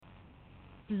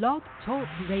Blog Talk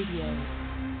Radio.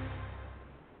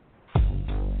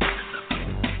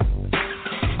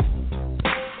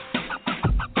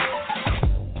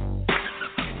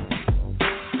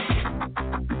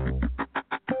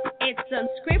 It's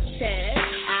unscripted,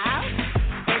 out.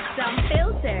 It's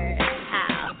unfiltered,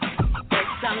 out.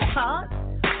 It's uncut,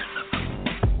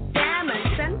 damn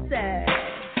uncensored.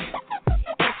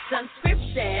 It's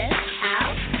unscripted,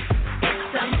 out.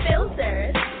 It's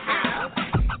unfiltered, out.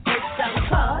 It's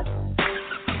uncut,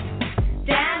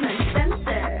 damn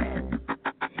uncensored.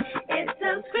 It's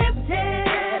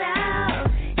unscripted, out.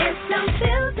 It's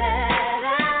unfiltered,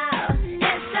 out.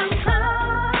 It's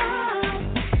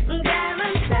uncut, damn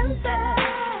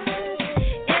uncensored.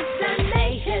 It's a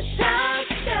naked talk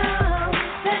show.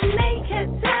 The naked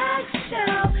talk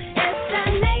show. It's a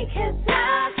naked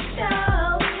talk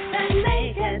show. The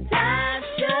naked talk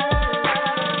show.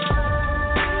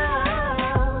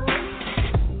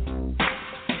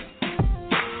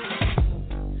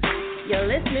 You're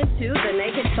listening to The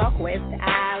Naked Talk with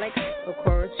Alex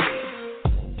Ortiz.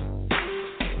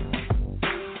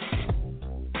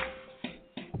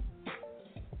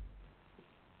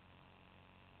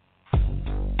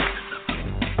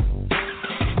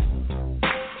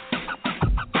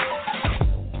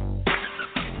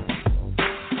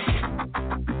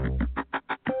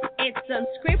 It's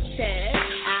unscripted,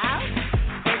 out.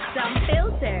 It's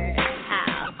unfiltered,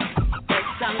 out.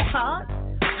 It's uncut,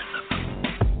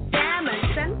 damn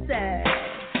uncensored.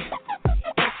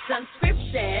 It's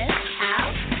unscripted,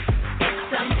 out.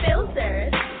 It's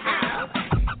unfiltered, out.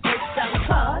 It's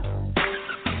uncut,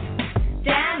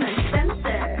 damn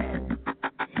uncensored.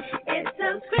 It's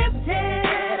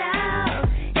unscripted, out.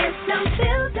 It's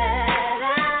unfiltered,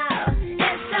 out.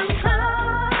 It's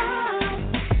uncut,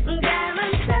 damn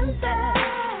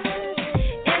uncensored.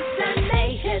 It's a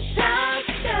naked talk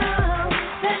show.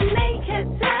 The naked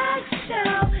talk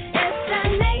show. It's a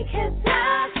naked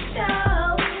talk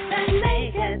show. The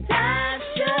naked talk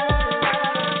show.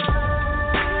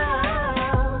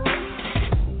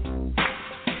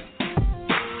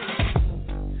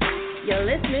 You're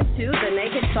listening to The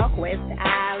Naked Talk with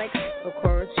Alex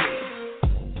Ortiz.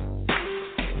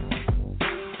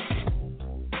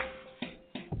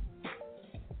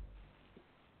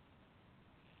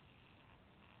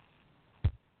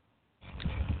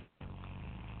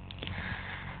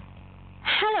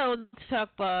 Hello, Talk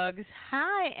Bugs.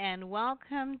 Hi, and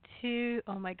welcome to,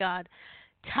 oh my God,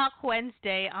 Talk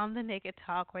Wednesday on the Naked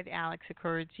Talk with Alex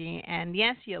Akurji. And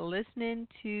yes, you're listening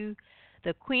to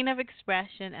the Queen of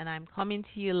Expression, and I'm coming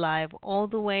to you live all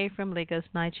the way from Lagos,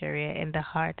 Nigeria, in the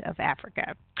heart of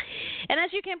Africa. And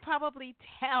as you can probably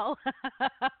tell,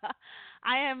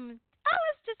 I was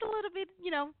just a little bit,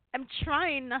 I'm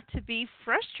trying not to be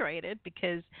frustrated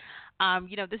because,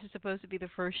 this is supposed to be the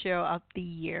first show of the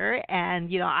year. And,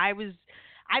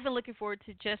 I've been looking forward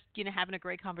to just, having a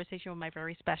great conversation with my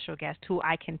very special guest who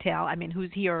I can tell,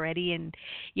 who's here already. And,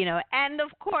 and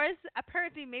of course,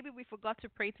 apparently maybe we forgot to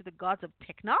pray to the gods of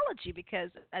technology because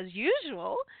as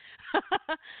usual,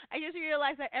 I just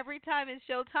realized that every time it's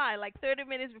showtime, like 30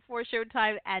 minutes before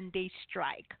showtime, and they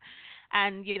strike.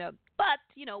 And,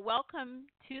 welcome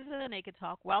to the Naked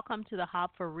Talk. Welcome to the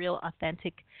Hub for real,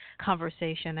 authentic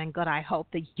conversation. And God, I hope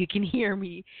that you can hear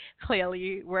me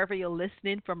clearly wherever you're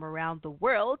listening from around the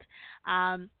world.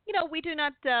 We do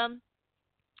not,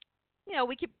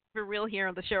 we keep it real here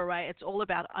on the show, right? It's all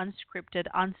about unscripted,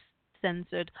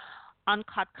 uncensored,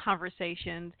 uncut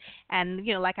conversations. And,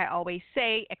 like I always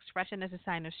say, expression is a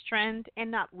sign of strength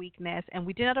and not weakness. And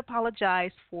we do not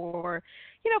apologize for,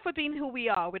 for being who we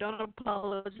are. We don't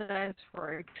apologize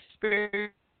for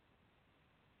experiences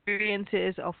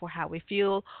or for how we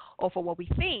feel or for what we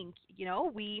think.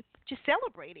 We just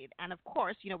celebrate it. And of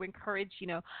course, we encourage,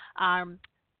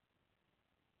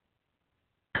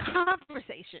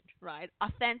 conversation, right?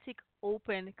 Authentic,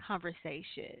 open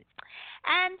conversation.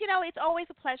 And, it's always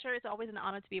a pleasure. It's always an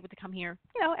honor to be able to come here,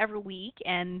 every week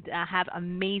and have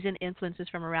amazing influencers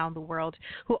from around the world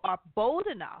who are bold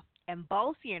enough and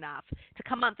ballsy enough to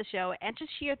come on the show and just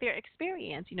share their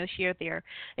experience, share their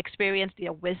experience,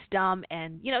 their wisdom,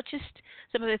 and, just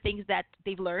some of the things that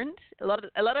they've learned a lot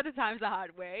of the times the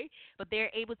hard way, but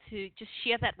they're able to just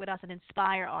share that with us and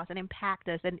inspire us and impact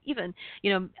us and even,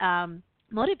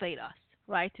 motivate us,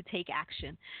 right, to take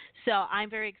action. So I'm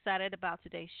very excited about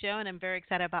today's show, and I'm very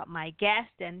excited about my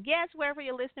guest. And yes, wherever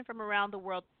you're listening from around the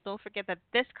world, don't forget that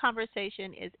this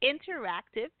conversation is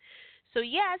interactive. So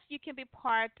yes, you can be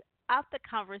part of the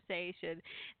conversation.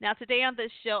 Now, today on the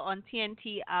show on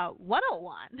TNT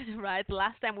 101, right, the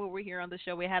last time we were here on the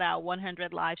show, we had our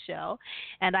 100 live show,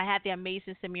 and I had the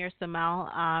amazing Samir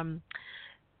Samal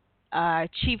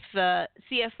Chief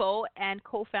CFO and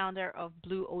co-founder of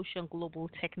Blue Ocean Global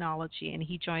Technology, and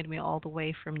he joined me all the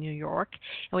way from New York.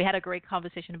 And we had a great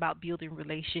conversation about building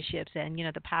relationships and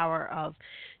the power of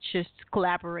just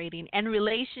collaborating and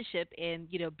relationship in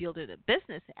building a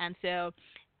business. And so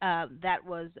that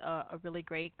was a really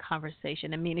great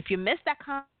conversation. I mean, if you missed that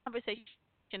conversation,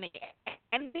 any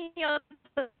other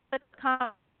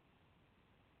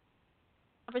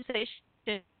conversation,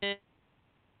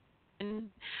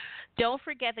 don't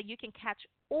forget that you can catch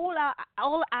all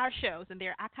our shows, and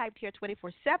they're archived here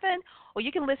 24/7. Or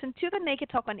you can listen to the Naked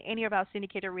Talk on any of our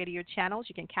syndicated radio channels.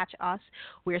 You can catch us.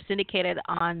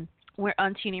 We're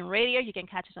on TuneIn Radio. You can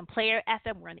catch us on Player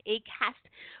FM. We're on Acast.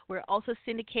 We're also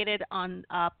syndicated on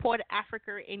Port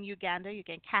Africa in Uganda. You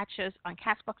can catch us on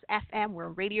Castbox FM. We're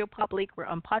on Radio Public. We're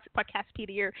on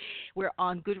Podcastpedia. We're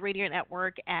on Good Radio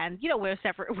Network, and we're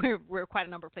separate. We're quite a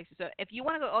number of places. So if you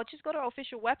want to go, just go to our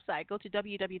official website. Go to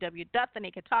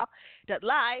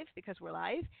www.thenakedtalk.live because we're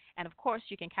live, and of course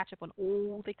you can catch up on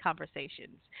all the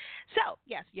conversations. So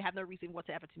yes, you have no reason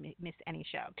whatsoever to miss any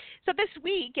show. So this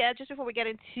week, just before we get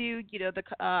into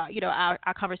our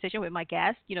conversation with my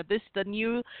guest, the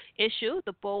new issue,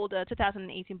 the bold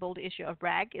 2018 bold issue of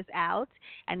Brag is out,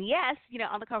 and yes,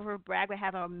 on the cover of Brag we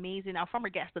have our former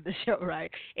guest of the show, right,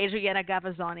 Adriana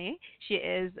Gavazzoni. She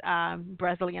is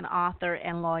Brazilian author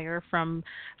and lawyer from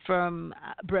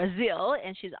Brazil,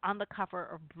 and she's on the cover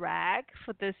of Brag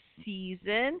for this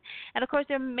season, and of course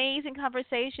they're amazing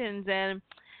conversations. And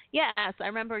yes, I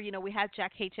remember, we had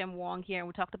Jack H.M. Wong here, and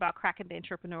we talked about cracking the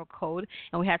entrepreneurial code,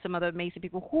 and we had some other amazing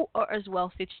people who are as well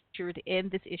featured in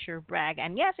this issue of Brag.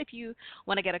 And yes, if you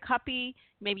want to get a copy,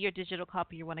 maybe your digital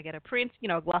copy, you want to get a print,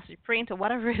 a glossy print or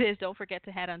whatever it is, don't forget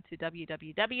to head on to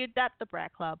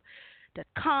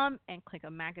www.thebragclub.com and click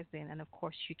on magazine, and of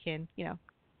course you can,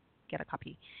 get a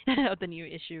copy of the new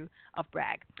issue of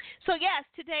Brag. So yes,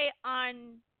 today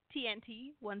on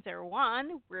TNT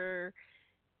 101, we're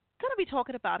going to be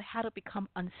talking about how to become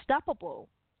unstoppable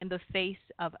in the face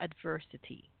of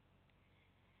adversity.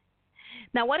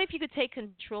 Now, what if you could take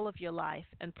control of your life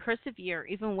and persevere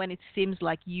even when it seems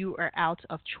like you are out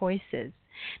of choices?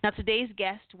 Now, today's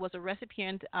guest was a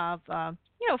recipient of,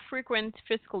 frequent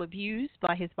physical abuse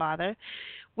by his father,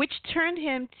 which turned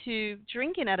him to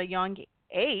drinking at a young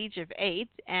age of 8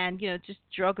 and, just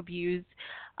drug abuse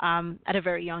at a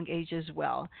very young age as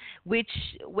well, which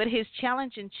with his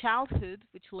challenge in childhood,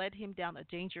 which led him down a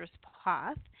dangerous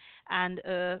path and,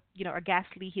 a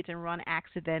ghastly hit-and-run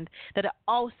accident that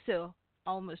also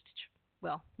almost,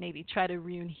 maybe try to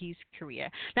ruin his career.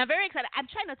 Now, I'm very excited. I'm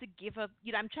trying not to give up,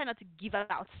 I'm trying not to give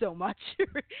out so much.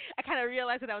 I kind of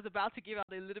realized that I was about to give out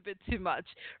a little bit too much,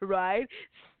 right?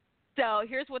 So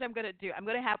here's what I'm going to do. I'm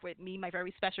going to have with me my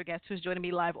very special guest who's joining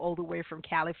me live all the way from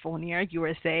California,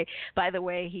 USA. By the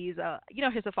way, he's a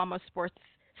former sports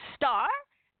star,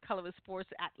 colorful sports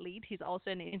athlete. He's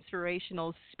also an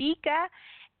inspirational speaker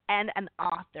and an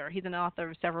author. He's an author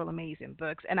of several amazing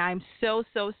books. And I'm so,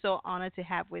 so, so honored to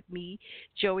have with me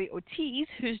Joey Ortiz,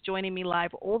 who's joining me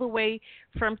live all the way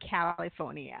from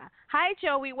California. Hi,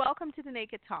 Joey. Welcome to the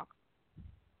Naked Talk.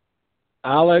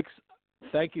 Alex,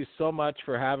 thank you so much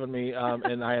for having me,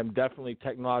 and I am definitely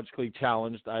technologically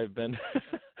challenged. I've been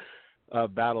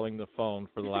battling the phone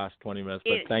for the last 20 minutes,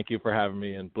 but thank you for having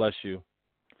me, and bless you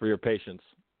for your patience.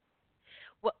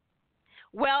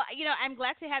 Well, I'm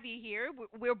glad to have you here.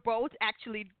 We're both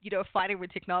actually, fighting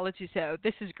with technology, so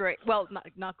this is great. Well,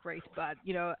 not great, but,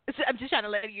 I'm just trying to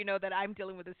let you know that I'm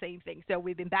dealing with the same thing. So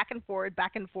we've been back and forth,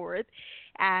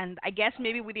 and I guess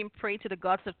maybe we didn't pray to the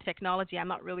gods of technology. I'm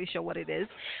not really sure what it is,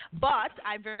 but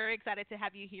I'm very excited to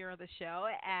have you here on the show.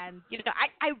 And,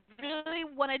 I really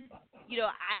wanted,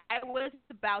 I was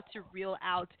about to reel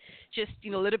out just, a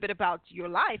little bit about your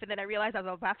life, and then I realized I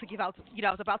was about to give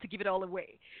it all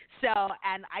away. So,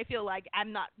 and I feel like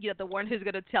I'm not, the one who's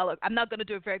going to I'm not going to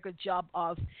do a very good job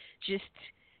of just,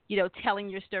 telling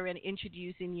your story and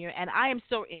introducing you. And I am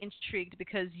so intrigued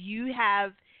because you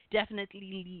have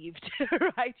definitely lived,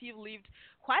 right? You've lived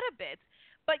quite a bit.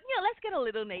 But, let's get a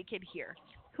little naked here.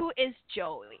 Who is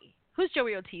Joey? Who's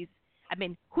Joey Ortiz? I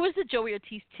mean, who's the Joey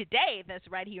Ortiz today that's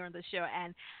right here on the show?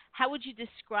 And how would you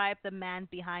describe the man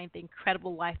behind the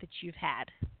incredible life that you've had?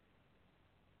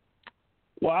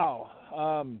 Wow.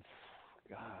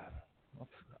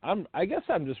 God, I guess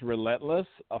I'm just relentless.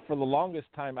 For the longest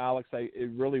time, Alex, it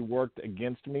really worked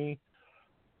against me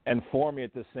and for me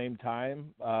at the same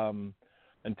time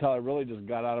until I really just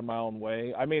got out of my own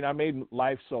way. I mean, I made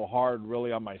life so hard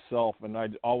really on myself, and I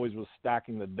always was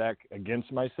stacking the deck against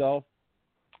myself.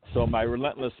 So my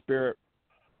relentless spirit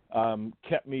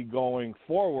kept me going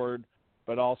forward,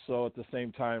 but also at the same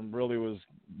time really was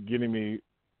getting me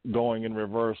going in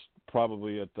reverse,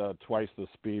 probably at twice the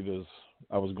speed as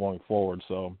I was going forward.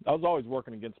 So I was always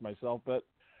working against myself, but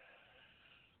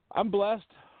I'm blessed.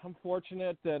 I'm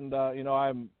fortunate, and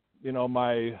I'm,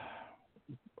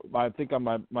 I think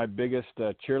I'm my biggest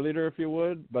cheerleader, if you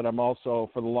would. But I'm also,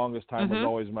 for the longest time, was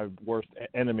always my worst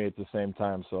enemy at the same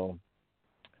time. So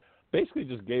basically,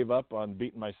 just gave up on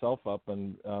beating myself up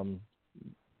and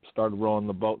started rowing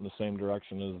the boat in the same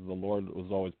direction as the Lord was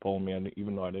always pulling me in,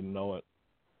 even though I didn't know it.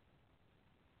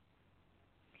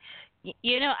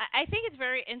 I think it's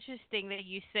very interesting that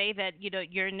you say that,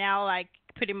 you're now like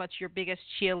pretty much your biggest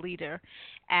cheerleader,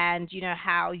 and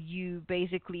how you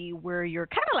basically were your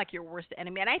kind of like your worst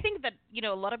enemy. And I think that,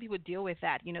 a lot of people deal with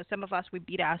that. Some of us, we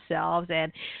beat ourselves,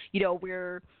 and,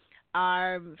 we're,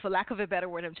 for lack of a better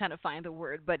word, I'm trying to find the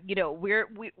word, but we're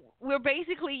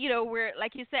basically, we're,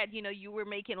 like you said, you were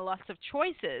making lots of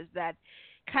choices that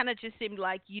kind of just seemed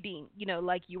like you didn't,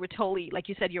 like you were totally, like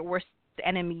you said, your worst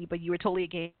enemy, but you were totally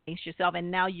against yourself. And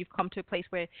now you've come to a place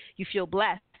where you feel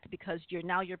blessed because you're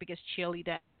now your biggest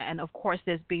cheerleader. And of course,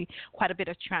 there's been quite a bit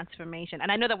of transformation.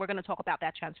 And I know that we're going to talk about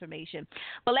that transformation.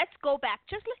 But let's go back.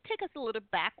 Just let's take us a little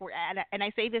backward. And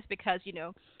I say this because,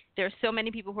 there are so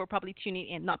many people who are probably tuning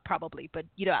in, not probably, but,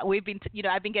 we've been,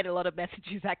 I've been getting a lot of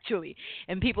messages actually,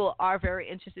 and people are very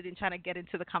interested in trying to get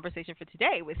into the conversation for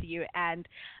today with you. And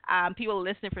people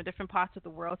listening from different parts of the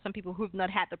world, some people who've not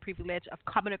had the privilege of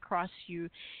coming across you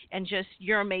and just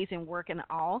your amazing work and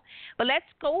all. But let's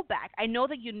go back. I know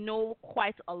that you know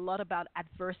quite a lot about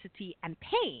adversity and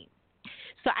pain.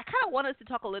 So I kind of want us to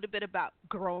talk a little bit about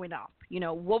growing up.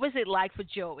 What was it like for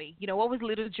Joey? What was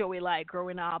little Joey like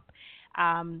growing up,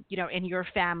 in your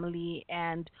family,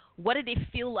 and what did it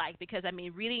feel like? Because, I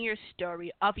mean, reading your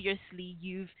story, obviously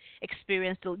you've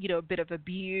experienced, a bit of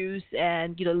abuse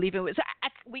and, living with. So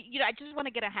I just want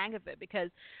to get a hang of it because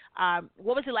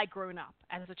what was it like growing up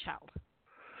as a child?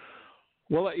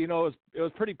 Well, it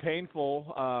was pretty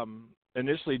painful.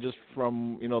 Initially, just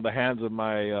from the hands of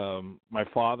my my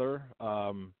father,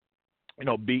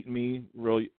 beating me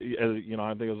really.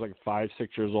 I think I was like 5,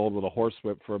 6 years old with a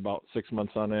horsewhip for about 6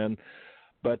 months on end.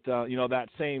 But that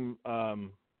same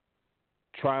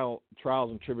trials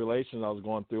and tribulations I was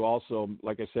going through also,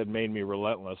 like I said, made me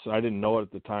relentless. I didn't know it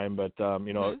at the time, but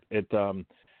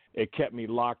it kept me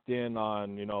locked in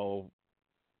on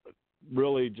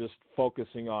really just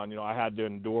focusing on, I had to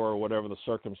endure whatever the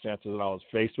circumstances that I was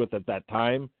faced with at that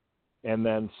time. And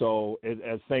then so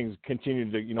as things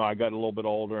continued to, I got a little bit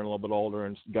older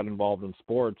and got involved in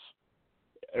sports,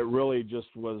 it really just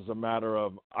was a matter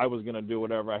of I was going to do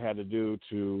whatever I had to do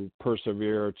to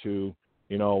persevere, to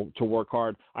work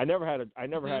hard. I never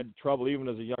had trouble, even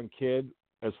as a young kid,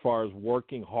 as far as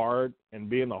working hard and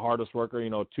being the hardest worker,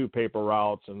 2 paper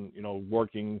routes and,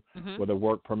 working with a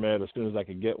work permit as soon as I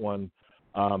could get one.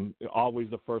 Always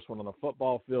the first one on the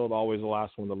football field, always the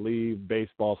last one to leave,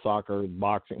 baseball, soccer,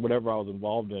 boxing, whatever I was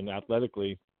involved in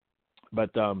athletically.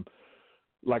 But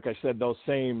like I said, those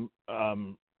same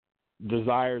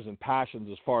desires and passions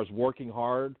as far as working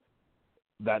hard,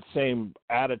 that same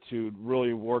attitude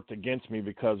really worked against me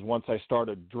because once I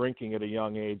started drinking at a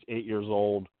young age, 8 years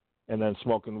old, and then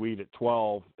smoking weed at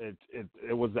 12,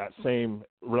 it was that same,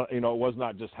 it was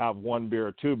not just have 1 beer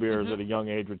or 2 beers at a young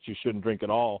age, which you shouldn't drink at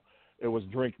all. It was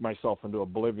drink myself into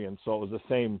oblivion. So it was the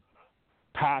same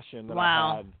passion that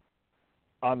I had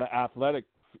on the athletic,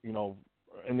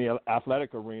 in the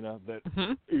athletic arena that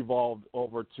evolved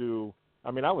over to, I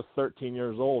was 13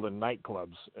 years old in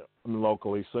nightclubs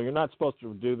locally. So you're not supposed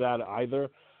to do that either.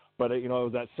 But, it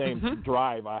was that same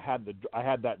drive. I had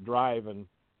that drive. And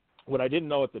what I didn't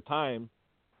know at the time,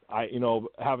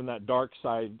 having that dark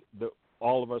side that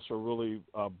all of us are really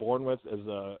born with as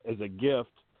a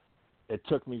gift, it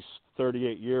took me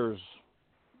 38 years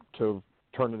to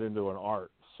turn it into an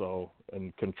art,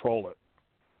 and control it.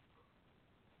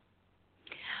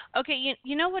 Okay,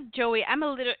 you know what, Joey? I'm a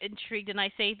little intrigued, and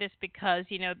I say this because,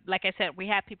 like I said, we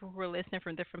have people who are listening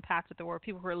from different parts of the world,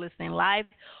 people who are listening live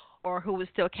or who will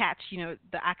still catch, the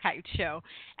archived show.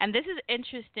 And this is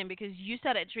interesting because you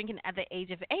started drinking at the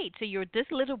age of 8. So you're this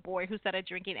little boy who started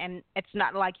drinking, and it's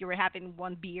not like you were having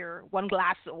 1 beer, 1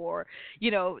 glass, or,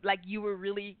 like you were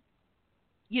really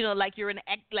like you're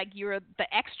the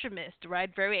extremist,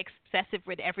 right? Very excessive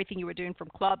with everything you were doing, from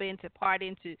clubbing to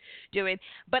partying to doing.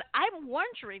 But I'm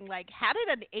wondering, like, how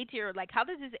did how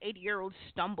does this 8-year-old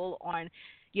stumble on,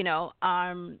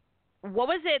 what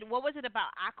was it about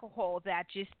alcohol that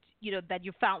just, that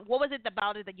you found, what was it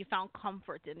about it that you found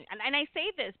comfort in? And I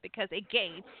say this because,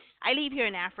 again, I live here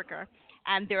in Africa,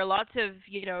 and there are lots of,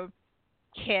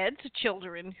 kids,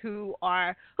 children who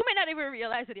may not even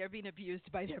realize that they're being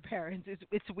abused by their parents.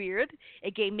 It's weird.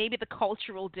 Again, maybe the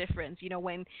cultural difference.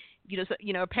 When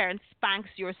a parent spanks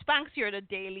you on a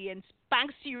daily and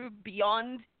spanks you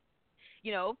beyond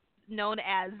known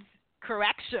as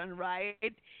correction, right?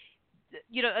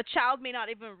 A child may not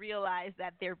even realize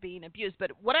that they're being abused.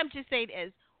 But what I'm just saying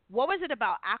is, what was it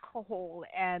about alcohol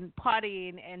and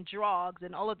partying and drugs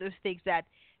and all of those things that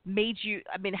made you?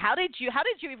 I mean, how did you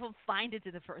even find it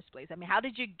in the first place? I mean, how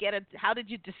did you get it? How did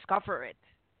you discover it?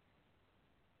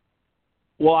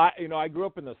 Well, I grew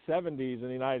up in the 70s in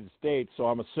the United States, so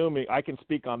I'm assuming I can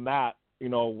speak on that.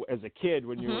 As a kid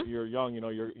when you're young,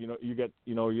 you get,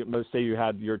 let's say you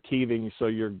had your teething, so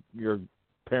your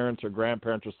parents or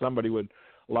grandparents or somebody would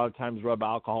a lot of times rub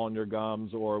alcohol in your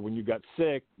gums, or when you got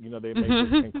sick, they make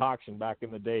this concoction back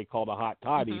in the day called a hot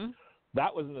toddy.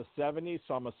 That was in the 70s,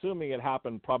 so I'm assuming it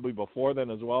happened probably before then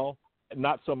as well.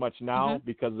 Not so much now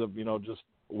because of, just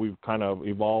we've kind of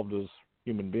evolved as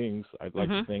human beings, I'd like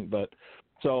to think. But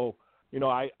so,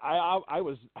 I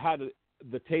had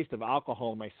the taste of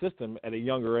alcohol in my system at a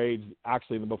younger age,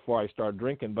 actually, than before I started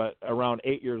drinking. But around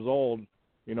 8 years old,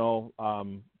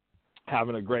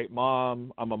 having a great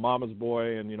mom. I'm a mama's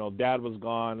boy, and Dad was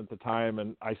gone at the time,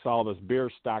 and I saw this beer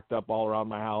stacked up all around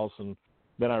my house, and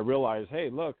then I realized, hey,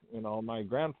 look, my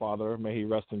grandfather, may he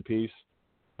rest in peace,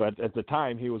 but at the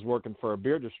time he was working for a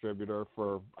beer distributor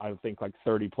for I think like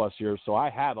 30 plus years, so I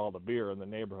had all the beer in the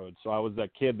neighborhood. So I was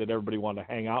that kid that everybody wanted to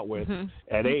hang out with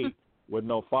at 8 with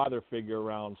no father figure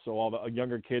around. So all the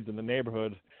younger kids in the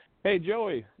neighborhood, hey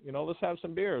Joey, let's have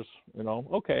some beers.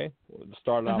 Okay,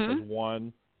 started off as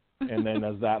one. And then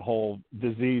as that whole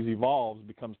disease evolves,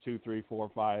 becomes 2, 3,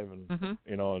 4, 5, and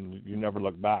and you never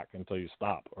look back until you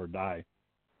stop or die.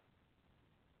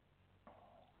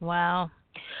 Wow.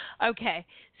 Okay.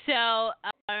 So,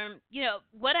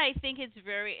 what I think is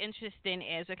very interesting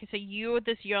is, okay, so you're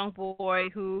this young boy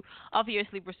who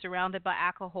obviously was surrounded by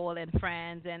alcohol and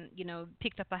friends and,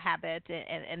 picked up a habit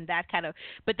and that kind of,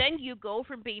 but then you go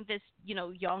from being this,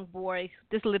 young boy,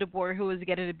 this little boy who was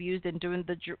getting abused and doing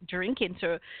the drinking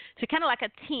to kind of like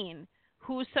a teen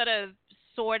who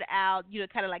sort out,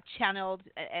 kind of like channeled,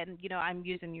 and, I'm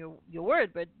using your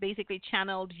word, but basically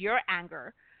channeled your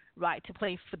anger, right, to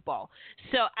play football.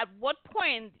 So at what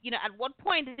point did you at what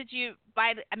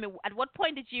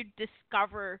point did you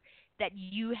discover that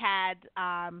you had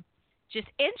just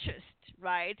interest,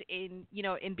 right, in,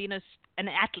 in being an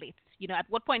athlete? At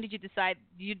what point did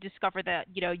you discover that,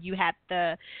 you had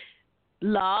the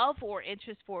love or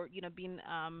interest for, being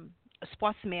a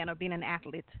sportsman or being an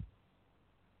athlete?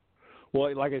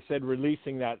 Well, like I said,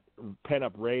 releasing that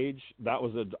pent-up rage, that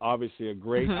was obviously a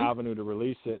great avenue to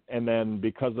release it. And then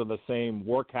because of the same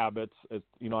work habits,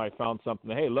 I found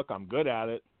something, hey, look, I'm good at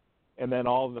it. And then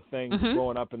all of the things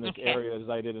growing up in this area as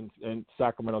I did in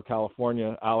Sacramento,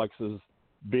 California, Alex, is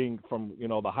being from,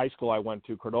 the high school I went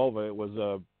to, Cordova, it was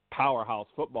a powerhouse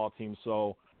football team.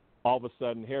 So all of a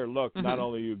sudden here, look, not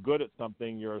only are you good at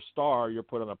something, you're a star, you're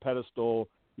put on a pedestal,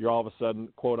 you're all of a sudden,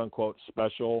 quote unquote,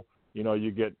 special.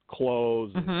 You get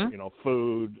clothes, and,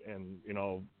 food, and you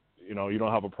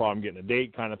don't have a problem getting a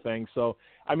date, kind of thing. So,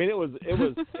 I mean, it was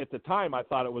at the time I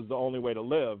thought it was the only way to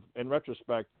live. In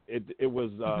retrospect, it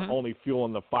was only fuel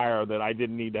in the fire that I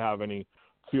didn't need to have any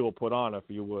fuel put on, if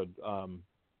you would.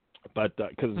 But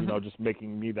because just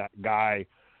making me that guy,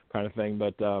 kind of thing.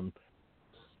 But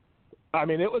I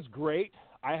mean, it was great.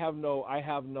 I have no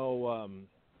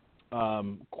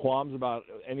qualms about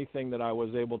anything that I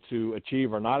was able to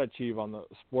achieve or not achieve on the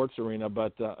sports arena,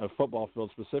 but a football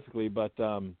field specifically. But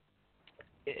for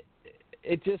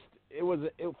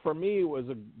me, it was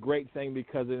a great thing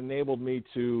because it enabled me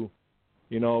to,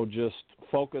 just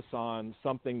focus on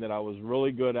something that I was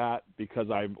really good at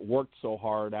because I worked so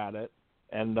hard at it.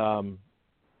 And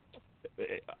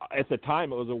at the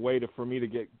time, it was a way for me to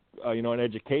get, an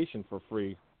education for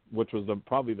free, which was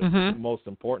probably the most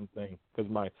important thing because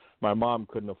my mom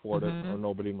couldn't afford it or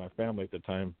nobody in my family at the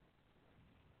time.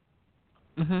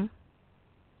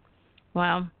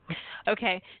 Wow.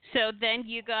 Okay. So then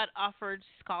you got offered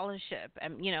scholarship,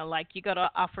 and you got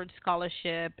offered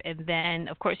scholarship, and then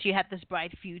of course you had this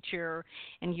bright future,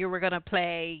 and you were gonna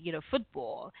play,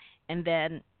 football, and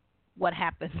then what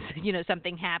happened?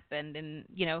 Something happened, and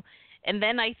and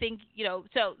then I think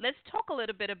So let's talk a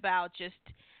little bit about just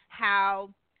how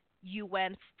you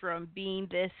went from being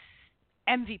this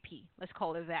MVP, let's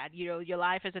call it that, your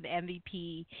life as an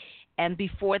MVP, and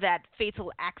before that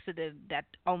fatal accident that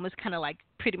almost kind of like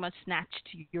pretty much snatched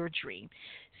your dream.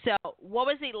 So what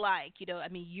was it like?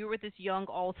 You were this young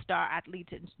all-star athlete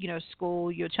in,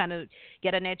 school, you're trying to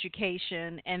get an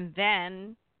education, and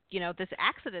then this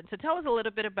accident. So tell us a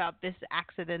little bit about this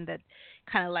accident that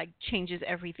kind of like changes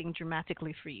everything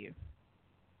dramatically for you.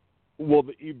 Well,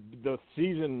 the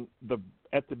season,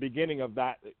 at the beginning of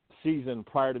that season,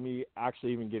 prior to me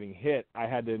actually even getting hit, I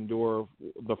had to endure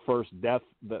the first death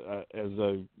as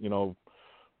a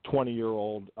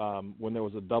 20-year-old when there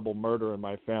was a double murder in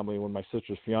my family when my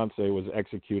sister's fiance was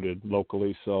executed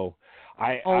locally. So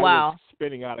I was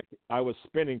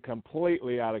spinning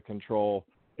completely out of control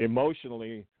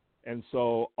emotionally, and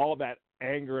so all that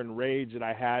anger and rage that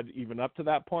I had even up to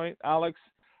that point, Alex,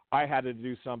 I had to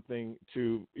do something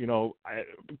to,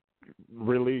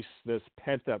 release this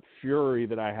pent-up fury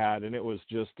that I had, and it was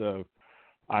just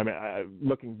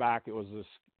looking back, it was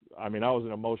I was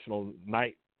an emotional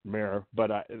nightmare,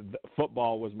 but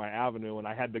football was my avenue, and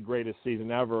I had the greatest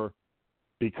season ever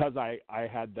because I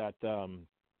had that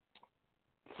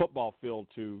football field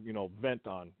to, vent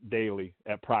on daily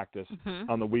at practice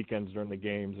on the weekends during the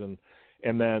games,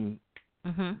 and then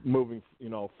moving,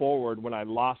 forward when I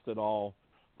lost it all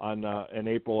in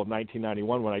April of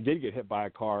 1991 when I did get hit by a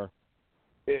car,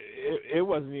 it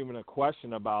wasn't even a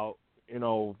question about,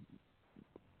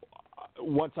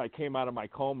 once I came out of my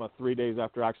coma 3 days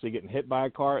after actually getting hit by a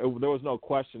car, there was no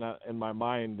question in my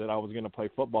mind that I was going to play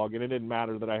football again. It didn't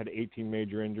matter that I had 18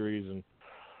 major injuries and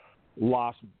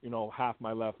lost, half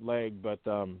my left leg. But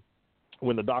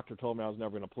when the doctor told me I was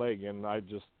never going to play again,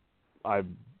 I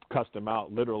cussed him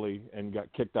out literally and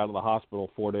got kicked out of the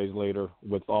hospital 4 days later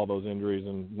with all those injuries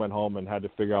and went home and had to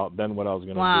figure out then what I was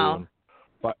going to do.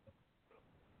 But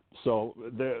so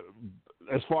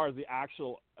as far as the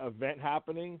actual event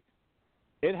happening,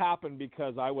 it happened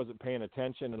because I wasn't paying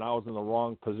attention and I was in the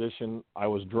wrong position. I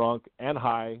was drunk and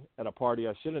high at a party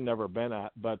I should have never been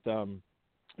at, but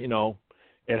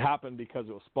it happened because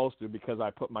it was supposed to, because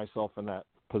I put myself in that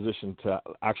position to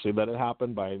actually let it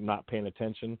happen by not paying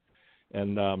attention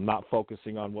and not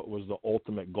focusing on what was the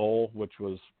ultimate goal, which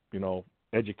was,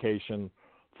 education,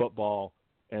 football,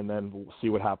 and then we'll see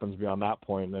what happens beyond that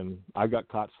point. And I got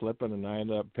caught slipping, and I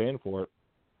ended up paying for it.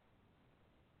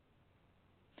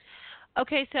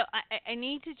 Okay, so I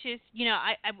need to just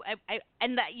I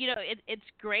and that it's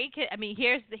great. I mean,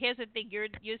 here's the thing.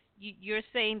 You're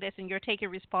saying this and you're taking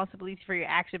responsibility for your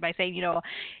action by saying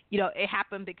it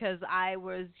happened because I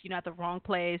was at the wrong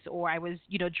place, or I was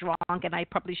drunk and I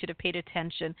probably should have paid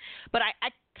attention. But I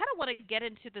kind of want to get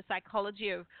into the psychology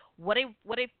of what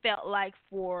it felt like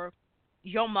for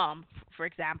your mom, for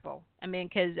example. I mean,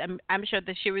 because I'm sure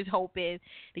that she was hoping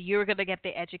that you were going to get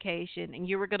the education and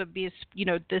you were going to be,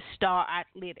 the star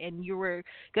athlete, and you were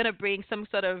going to bring some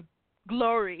sort of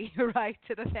glory, right,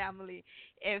 to the family.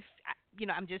 If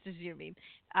I'm just assuming.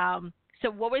 So,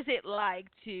 what was it like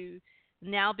to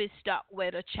now be stuck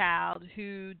with a child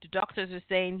who the doctors are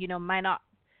saying, might not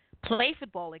play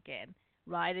football again?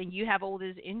 Right, and you have all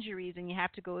these injuries, and you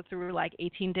have to go through like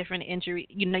 18 different injuries.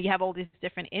 You have all these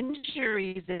different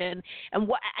injuries, and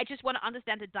what I just want to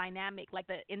understand the dynamic, like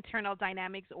the internal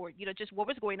dynamics, or just what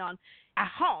was going on at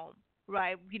home,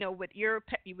 right? With your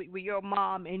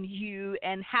mom and you,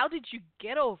 and how did you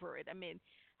get over it? I mean,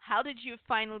 how did you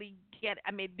finally get?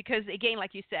 I mean, because again,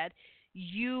 like you said,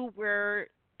 you were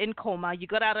in coma, you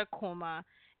got out of coma,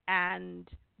 and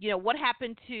what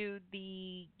happened to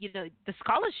the the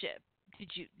scholarship? Did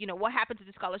you, what happened to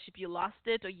the scholarship? You lost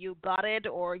it, or you got it,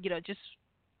 or just?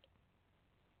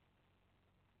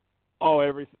 Oh,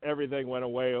 everything went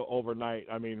away overnight.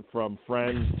 I mean, from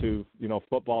friends to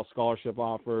football scholarship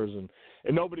offers, and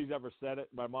nobody's ever said it.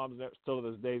 My mom's still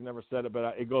to this day never said it,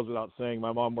 but it goes without saying.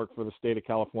 My mom worked for the state of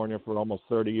California for almost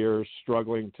 30 years,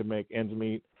 struggling to make ends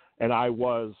meet, and I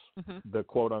was the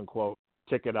quote unquote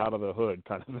ticket out of the hood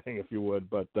kind of thing, if you would,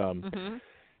 but.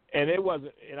 And it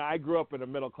wasn't, and I grew up in a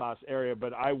middle class area,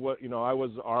 but I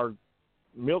was our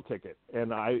meal ticket,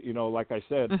 and I, like I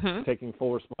said, taking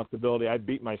full responsibility. I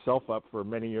beat myself up for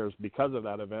many years because of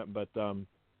that event, but my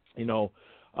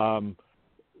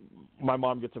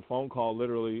mom gets a phone call,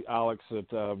 literally, Alex, at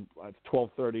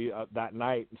 12:30 that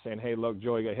night, saying, "Hey, look,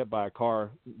 Joey got hit by a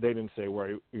car." They didn't say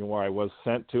where I was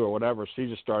sent to or whatever. She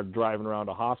just started driving around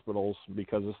to hospitals,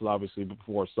 because this is obviously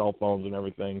before cell phones and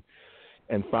everything,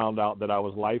 and found out that I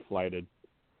was life flighted.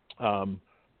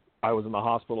 I was in the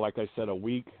hospital, like I said, a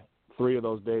week. 3 of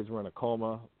those days were in a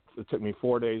coma. It took me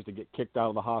 4 days to get kicked out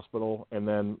of the hospital, and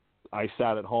then I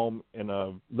sat at home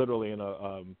literally in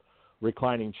a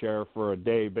reclining chair for a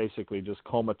day, basically just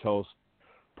comatose,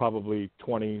 probably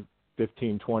 20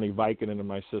 Vicodin in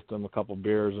my system, a couple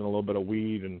beers and a little bit of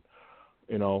weed, and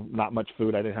not much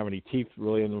food. I didn't have any teeth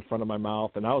really in the front of my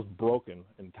mouth, and I was broken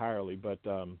entirely. But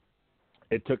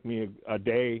it took me a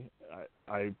day.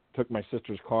 I took my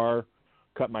sister's car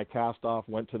cut my cast off,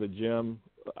 went to the gym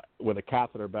with a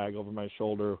catheter bag over my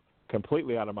shoulder,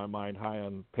 completely out of my mind, high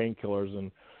on painkillers.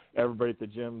 And everybody at the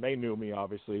gym, they knew me,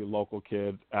 obviously, local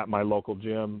kid at my local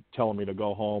gym, telling me to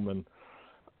go home. And,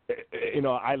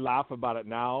 I laugh about it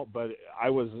now, but I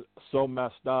was so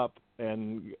messed up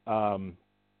and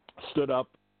stood up,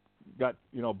 got,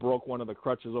 broke one of the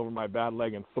crutches over my bad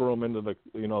leg and threw them into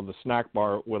the snack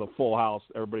bar with a full house.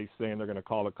 Everybody's saying they're going to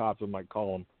call the cops. I'm like,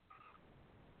 call them.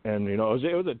 And, it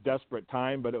was a desperate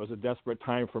time, but it was a desperate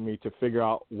time for me to figure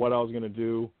out what I was going to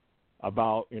do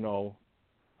about,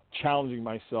 challenging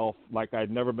myself like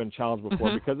I'd never been challenged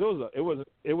before, because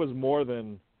it was more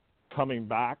than coming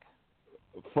back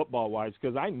football-wise,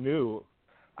 because I knew,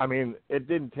 it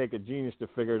didn't take a genius to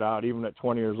figure it out, even at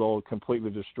 20 years old, completely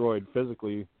destroyed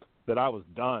physically, that I was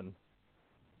done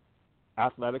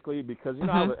athletically, because,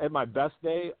 I was, at my best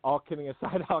day, all kidding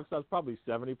aside, Alex, I was probably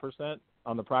 70%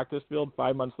 on the practice field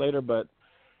 5 months later, but,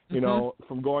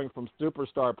 from going from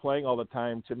superstar playing all the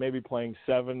time to maybe playing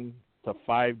 7 to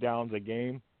 5 downs a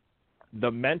game,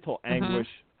 the mental anguish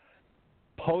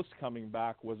post coming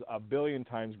back was a billion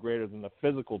times greater than the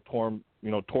physical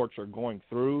torture going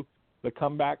through the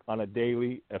comeback on a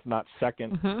daily, if not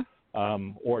second,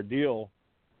 ordeal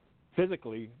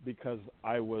physically, because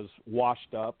I was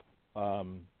washed up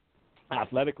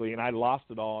athletically, and I lost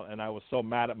it all, and I was so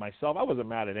mad at myself. I wasn't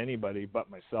mad at anybody but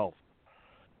myself.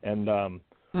 And,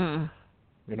 then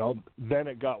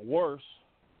it got worse,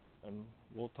 and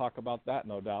we'll talk about that,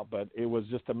 no doubt, but it was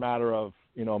just a matter of,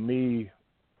 me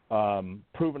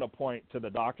proving a point to the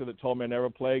doctor that told me I'd never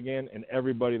play again, and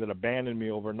everybody that abandoned me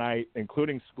overnight,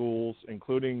 including schools,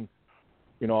 including,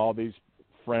 all these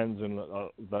friends and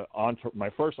my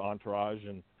first entourage,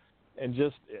 and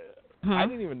just I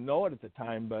didn't even know it at the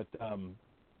time, but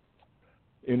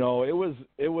it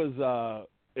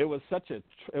was such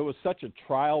a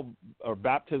trial or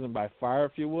baptism by fire,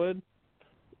 if you would,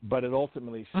 but it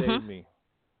ultimately saved me.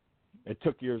 It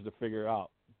took years to figure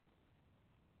out.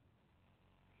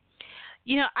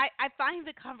 I find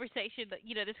the conversation that,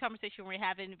 this conversation we're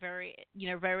having very,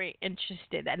 very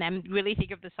interested. And I'm really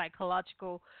thinking of the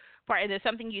psychological part. And there's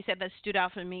something you said that stood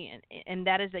out for me. And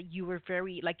that is that you were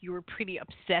you were pretty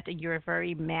upset and you were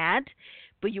very mad,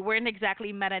 but you weren't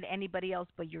exactly mad at anybody else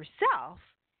but yourself.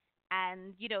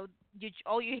 And,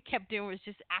 all you kept doing was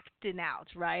just acting out,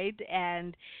 right?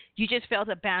 And you just felt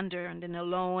abandoned and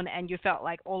alone, and you felt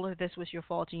like all of this was your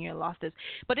fault and you lost this.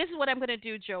 But this is what I'm going to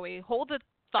do, Joey. Hold the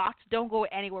thoughts. Don't go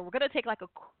anywhere. We're going to take let's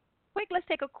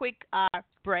take a quick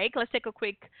break. Let's take a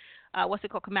quick,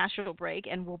 commercial break,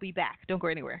 and we'll be back. Don't go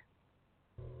anywhere.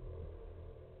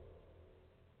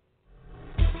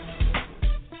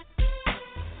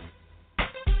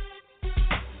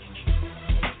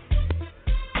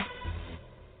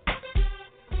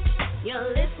 You're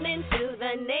listening to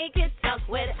The Naked Talk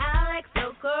with Alex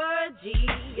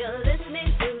Okoroji. You're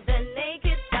listening to The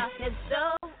Naked Talk. It's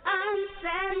so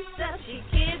uncensored. She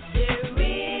keeps it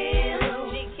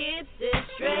real. She keeps it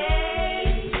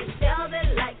straight. She tells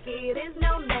it like it is,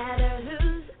 no matter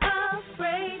who's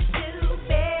afraid to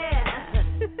bear.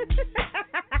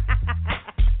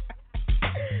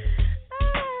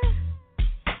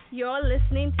 You're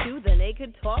listening to The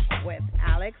Naked Talk with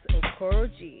Alex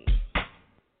Okoroji.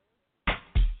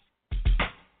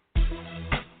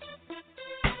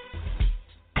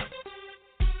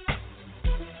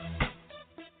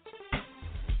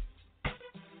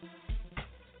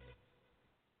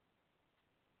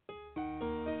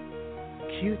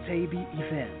 QTAB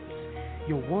Events,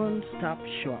 your one-stop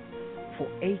shop for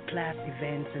A-class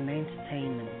events and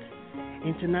entertainment,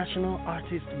 international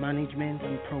artist management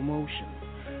and promotion,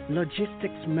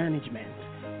 logistics management,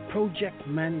 project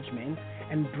management,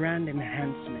 and brand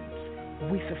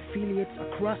enhancement, with affiliates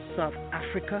across South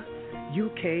Africa,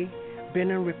 UK,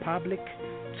 Benin Republic,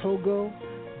 Togo,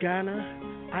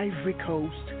 Ghana, Ivory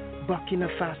Coast, Burkina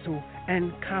Faso,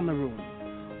 and Cameroon.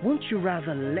 Won't you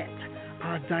rather let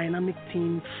our dynamic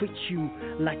team treat you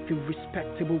like the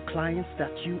respectable clients that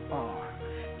you are,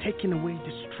 taking away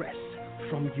the stress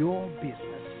from your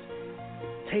business,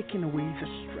 taking away the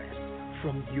stress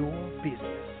from your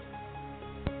business.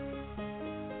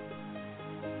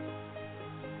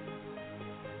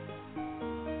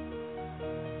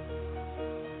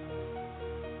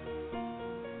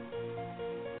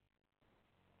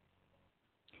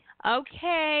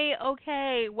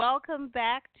 Okay. Welcome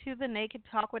back to The Naked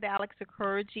Talk with Alex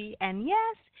Okoroji. And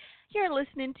yes, You're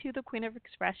listening to the Queen of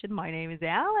Expression. My name is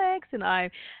Alex, and I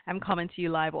am coming to you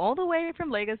live all the way from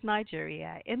Lagos,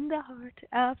 Nigeria, in the heart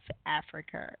of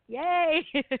Africa. Yay!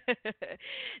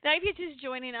 Now, if you're just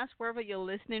joining us wherever you're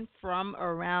listening from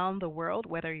around the world,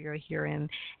 whether you're here in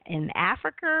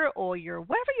Africa or you're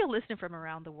wherever you're listening from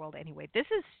around the world anyway, this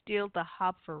is still the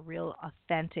hub for real,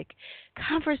 authentic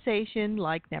conversation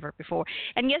like never before.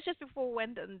 And yes, just before we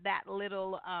went on that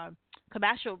little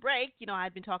commercial break,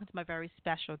 I've been talking to my very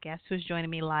special guest who's joining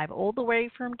me live all the way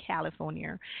from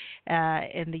California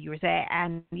in the USA.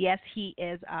 And yes, he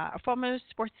is a former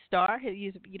sports star.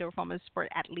 He's a former sport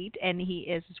athlete, and he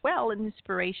is as well an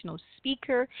inspirational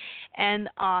speaker and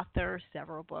author of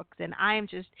several books. And I am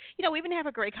just, we've been having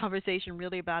a great conversation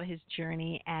really about his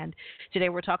journey. And today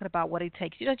we're talking about what it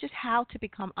takes, just how to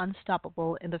become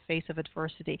unstoppable in the face of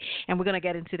adversity. And we're going to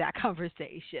get into that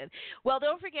conversation. Well,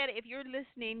 don't forget, if you're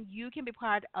listening, you can be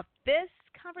part of this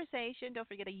conversation. Don't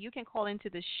forget that you can call into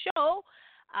the show.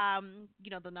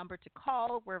 The number to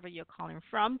call wherever you're calling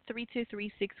from,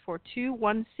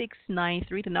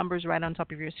 323-642-1693. The number is right on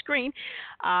top of your screen.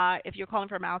 If you're calling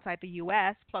from outside the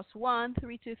U.S., +1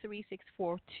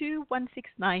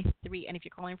 323-642-1693. And if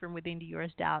you're calling from within the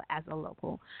U.S., dial as a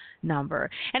local number.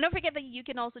 And don't forget that you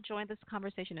can also join this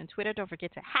conversation on Twitter. Don't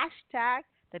forget to hashtag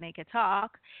the Naked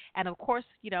Talk. And of course,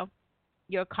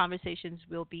 your conversations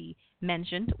will be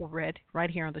mentioned or read right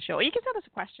here on the show. Or you can send us a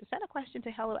question. Send a question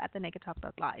to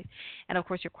hello@thenakedtalk.live. And, of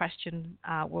course, your question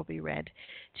will be read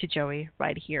to Joey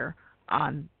right here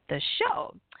on the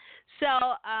show.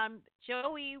 So,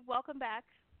 Joey, welcome back.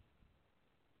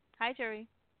 Hi, Joey.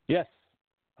 Yes.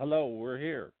 Hello, we're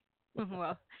here.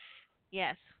 Well,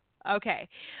 yes. Okay,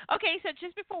 so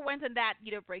just before we went on that,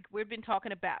 break, we've been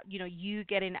talking about, you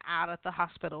getting out of the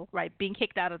hospital, right, being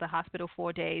kicked out of the hospital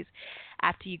 4 days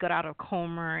after you got out of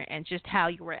coma, and just how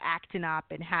you were acting up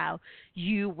and how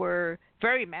you were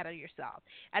very mad at yourself.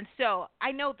 And so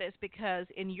I know this because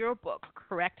in your book,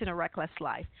 Correcting a Reckless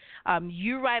Life,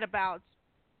 you write about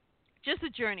just a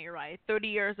journey, right? 30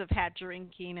 years of hard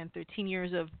drinking and 13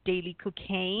 years of daily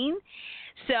cocaine.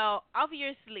 So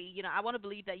obviously, I want to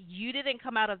believe that you didn't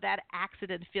come out of that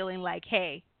accident feeling like,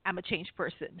 hey, I'm a changed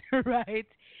person, right?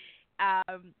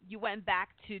 You went back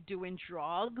to doing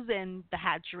drugs and the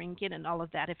hard drinking and all of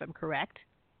that, if I'm correct.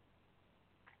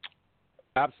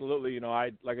 Absolutely.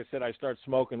 Like I said, I started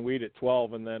smoking weed at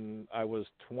 12, and then I was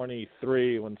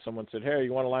 23 when someone said, hey,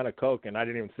 you want a line of coke? And I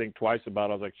didn't even think twice about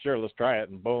it. I was like, sure, let's try it,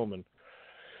 and boom. And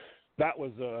that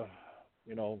was a,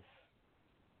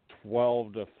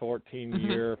 12 to 14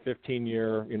 year, 15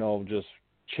 year, just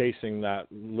chasing that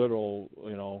little,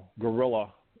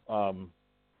 gorilla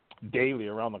daily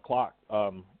around the clock.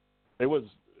 It was,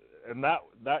 and that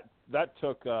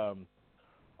took a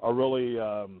really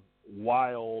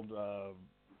wild,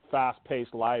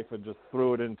 fast-paced life and just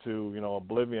threw it into,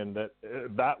 oblivion.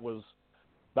 That was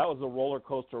a roller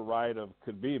coaster ride of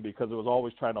could be, because it was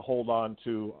always trying to hold on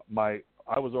to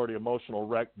I was already emotional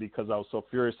wreck because I was so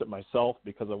furious at myself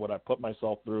because of what I put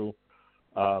myself through,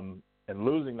 and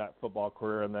losing that football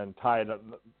career, and then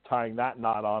tying that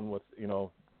knot on with,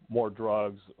 more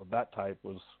drugs of that type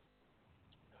was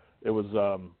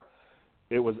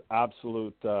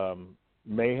absolute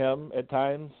mayhem at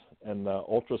times, and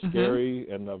ultra scary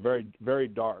and very, very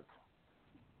dark.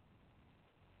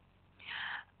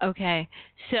 Okay,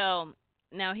 so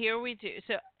now here we do.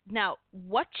 So now,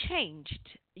 what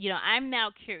changed? I'm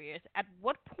now curious. At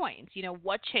what point,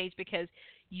 what changed? Because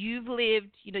you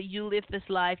lived this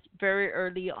life very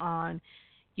early on,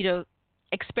 not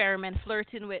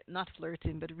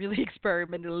flirting, but really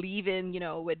experimenting, leaving,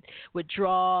 with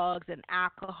drugs and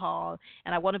alcohol.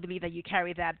 And I want to believe that you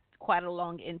carry that quite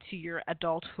along into your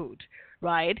adulthood,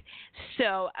 right?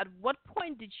 So at what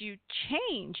point did you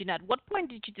change? At what point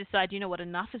did you decide, what,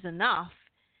 enough is enough?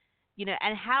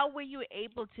 And how were you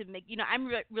able to make, I'm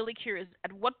really curious,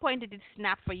 at what point did it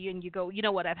snap for you and you go,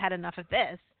 what, I've had enough of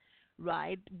this,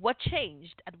 right? What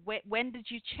changed? When did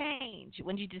you change?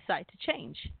 When did you decide to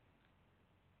change?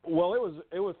 Well,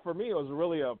 it was for me, it was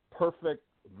really a perfect,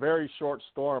 very short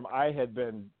storm. I had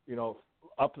been,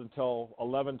 up until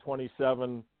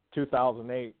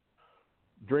 11/27/2008,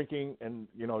 drinking and,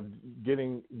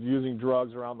 using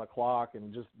drugs around the clock,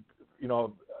 and just, it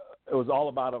was all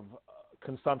about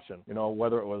consumption,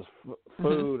 whether it was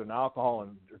food and alcohol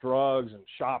and drugs and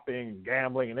shopping and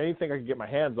gambling and anything I could get my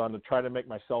hands on to try to make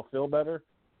myself feel better.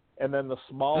 And then the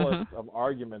smallest of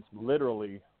arguments,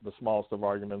 literally the smallest of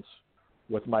arguments,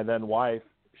 with my then wife,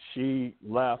 she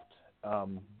left,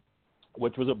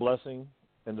 which was a blessing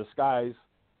in disguise.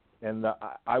 And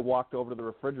I walked over to the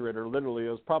refrigerator. Literally, it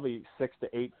was probably 6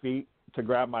 to 8 feet to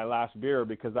grab my last beer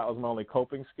because that was my only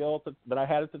coping skill that I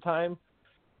had at the time.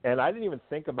 And I didn't even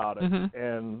think about it. Mm-hmm.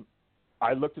 And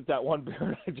I looked at that one beer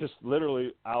and I just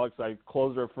literally, Alex, I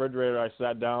closed the refrigerator, I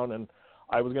sat down, and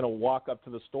I was going to walk up to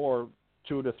the store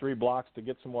 2 to 3 blocks to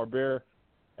get some more beer,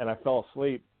 and I fell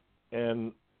asleep.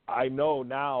 And I know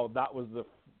now that was the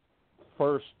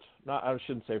first, not I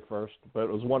shouldn't say first, but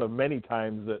it was one of many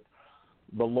times that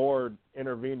the Lord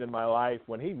intervened in my life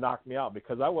when he knocked me out,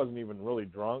 because I wasn't even really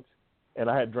drunk, and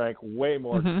I had drank way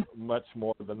more, much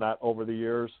more than that over the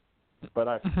years. But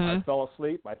I fell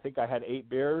asleep. I think I had 8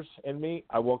 beers in me.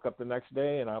 I woke up the next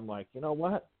day, and I'm like, you know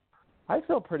what? I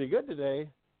feel pretty good today,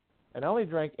 and I only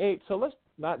drank 8, so let's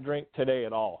not drink today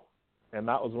at all. And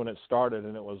that was when it started,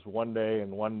 and it was one day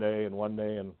and one day and one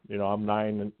day, and, you know, I'm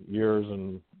 9 years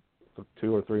and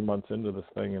 2 or 3 months into this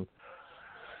thing, and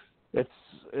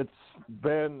it's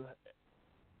been,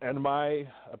 in my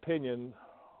opinion,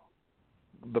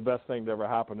 the best thing to ever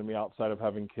happen to me outside of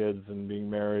having kids and being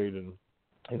married and,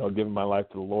 you know, giving my life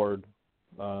to the Lord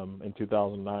in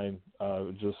 2009.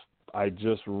 I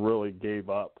just really gave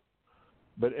up.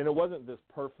 And it wasn't this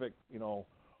perfect, you know,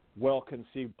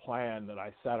 well-conceived plan that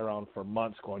I sat around for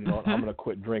months going, you know what, I'm going to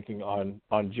quit drinking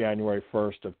on January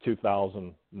 1st of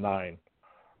 2009.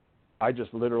 I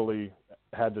just literally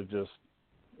had to just,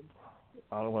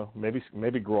 I don't know,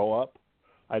 maybe grow up.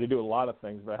 I had to do a lot of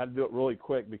things, but I had to do it really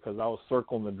quick because I was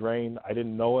circling the drain. I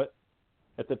didn't know it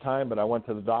at the time, but I went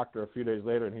to the doctor a few days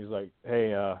later, and he's like, hey,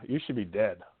 you should be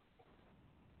dead.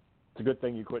 It's a good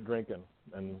thing you quit drinking.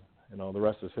 And, you know, the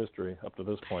rest is history up to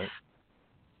this point.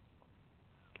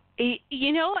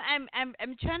 You know,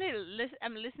 I'm trying to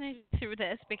I'm listening through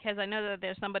this because I know that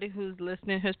there's somebody who's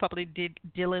listening who's probably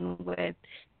dealing with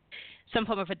some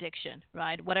form of addiction,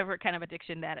 right? Whatever kind of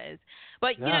addiction that is.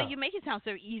 But, you know, you make it sound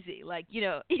so easy. Like, you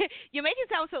know, you make it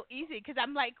sound so easy because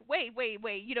I'm like, wait.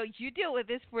 You know, you deal with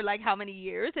this for like how many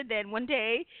years? And then one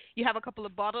day you have a couple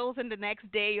of bottles and the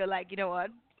next day you're like, you know what?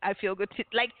 I feel good.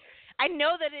 Like, I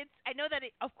know that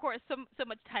it, of course, so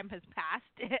much time has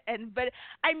passed. But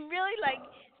I'm really like,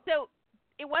 so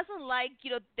it wasn't like, you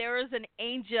know, there was an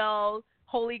angel,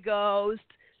 Holy Ghost,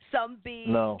 some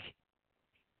being.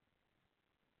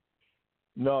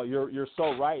 No, you're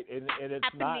so right, and it's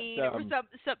happening, not. Or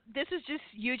some, this is just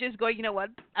you just going, you know what?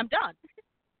 I'm done.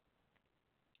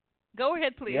 Go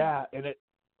ahead, please. Yeah, and it.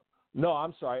 No,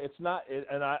 I'm sorry. It's not,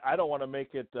 and I don't want to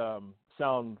make it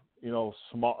sound, you know,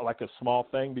 small, like a small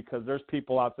thing, because there's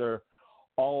people out there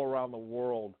all around the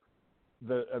world.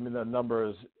 The number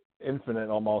is infinite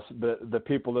almost. The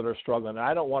people that are struggling. And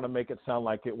I don't want to make it sound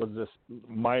like it was this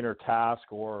minor task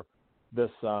or this,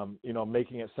 you know,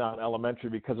 making it sound elementary,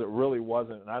 because it really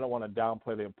wasn't. And I don't want to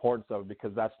downplay the importance of it,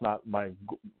 because that's not my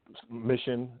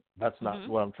mission. That's not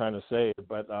what I'm trying to say.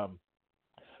 But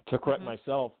to correct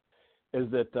myself, is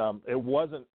that it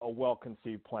wasn't a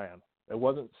well-conceived plan. It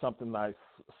wasn't something that I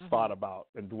thought about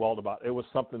and dwelled about. It was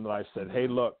something that I said, hey,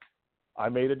 look, I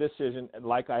made a decision,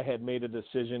 like I had made a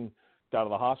decision out of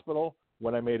the hospital,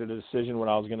 when I made a decision when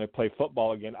I was going to play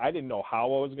football again. I didn't know how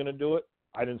I was going to do it.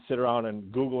 I didn't sit around and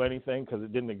Google anything because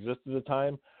it didn't exist at the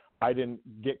time. I didn't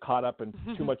get caught up in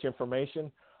too much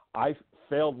information. I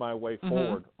failed my way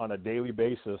forward on a daily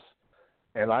basis,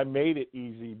 and I made it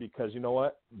easy because, you know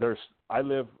what? I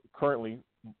live currently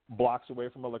blocks away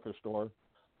from a liquor store.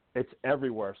 It's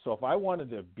everywhere. So if I wanted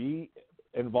to be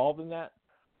involved in that,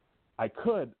 I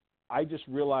could. I just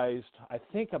realized, I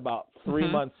think about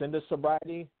 3 months into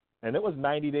sobriety, and it was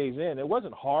 90 days in. It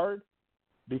wasn't hard,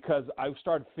 because I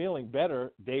started feeling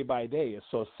better day by day.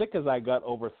 So sick as I got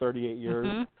over 38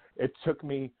 years, it took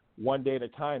me one day at a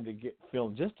time to get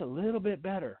feeling just a little bit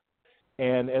better.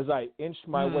 And as I inched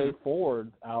my way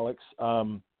forward, Alex,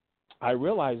 I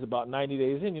realized about 90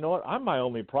 days in, you know what? I'm my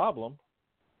only problem.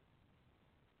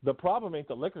 The problem ain't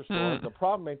the liquor store. The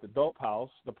problem ain't the dope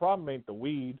house. The problem ain't the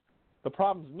weed. The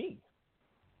problem's me.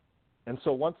 And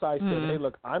so once I said, hey,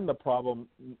 look, I'm the problem,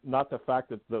 not the fact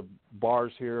that the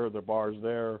bar's here or the bar's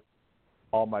there,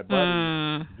 all my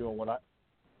buddies doing what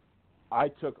I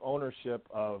took ownership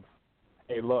of,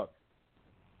 hey, look,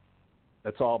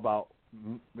 it's all about,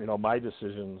 you know, my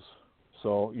decisions.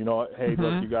 So, you know, hey,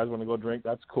 look, you guys want to go drink?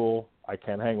 That's cool. I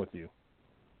can't hang with you.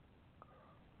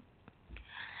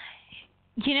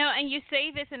 You know, and you say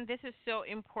this, and this is so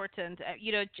important,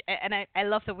 you know, and I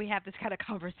love that we have this kind of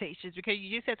conversations, because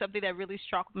you just said something that really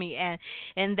struck me,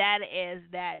 and that is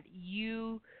that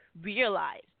you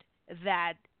realized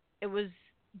that it was,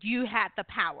 you had the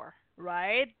power,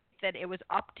 right? That it was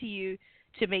up to you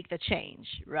to make the change,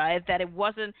 right? That it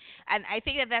wasn't, and I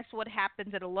think that that's what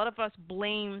happens, that a lot of us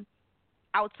blame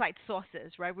outside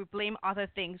sources, right? We blame other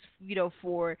things,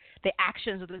 for the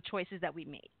actions or the choices that we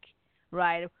make,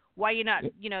 right? Why you're not,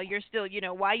 you're still,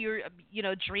 why you're,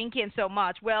 drinking so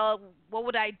much. Well, what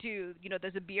would I do?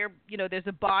 There's a beer, there's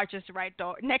a bar just right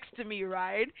next to me,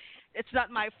 right? It's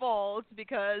not my fault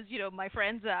because, my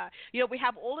friends are, we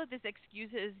have all of these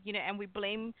excuses, and we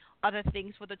blame other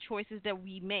things for the choices that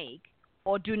we make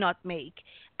or do not make.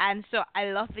 And so I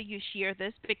love that you share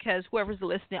this because whoever's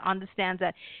listening understands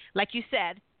that, like you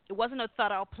said, it wasn't a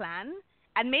thought out plan.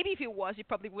 And maybe if it was, you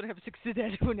probably would have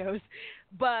succeeded. Who knows?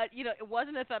 But it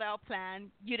wasn't a thought out plan.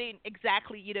 You didn't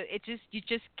exactly. You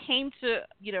just came to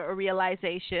a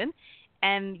realization,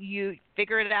 and you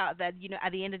figured it out that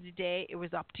at the end of the day, it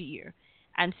was up to you,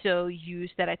 and so you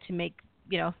started to make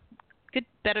good,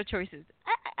 better choices.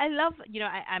 I love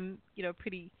I'm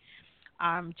pretty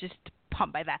just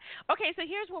pumped by that. Okay, so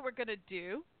here's what we're gonna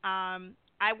do.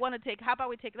 I want to take. How about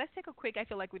let's take a quick. I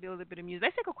feel like we did a little bit of music.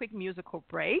 Let's take a quick musical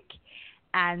break,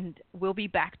 and we'll be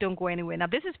back. Don't go anywhere. Now,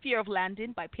 this is "Fear of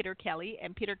Landing" by Peter Kelly,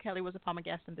 and Peter Kelly was a former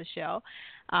guest on the show.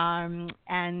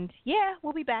 And yeah,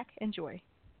 we'll be back. Enjoy.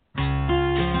 I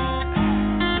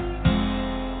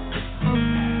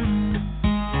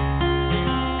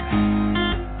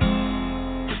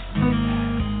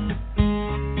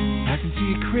can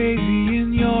see crazy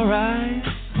in your eyes.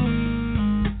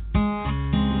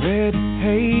 Red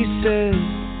faces,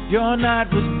 your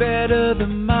night was better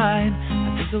than mine.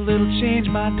 I think a little change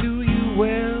might do you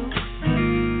well.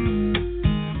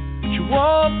 But you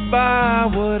won't buy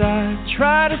what I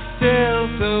try to sell,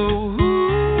 so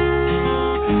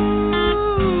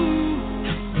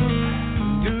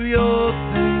do your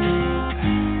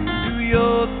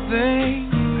thing,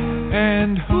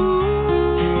 and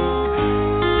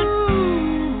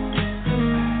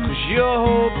 'cause you're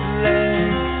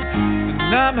hopeless.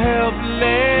 I'm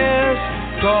helpless,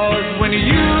 'cause when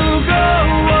you go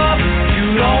up,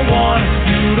 you don't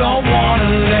wanna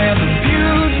land. The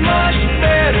view's much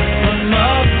better from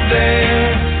up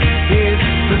there. It's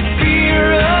the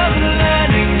fear of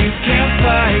landing you can't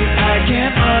fight. I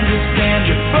can't understand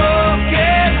your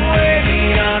broken way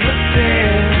beyond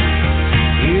repair.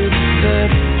 It's the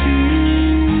fear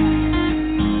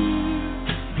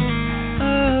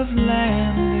of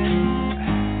landing.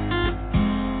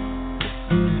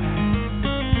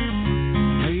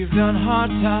 Done hard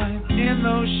time in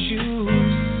those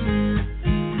shoes.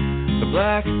 The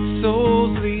black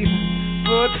soul's leaving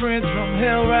footprints from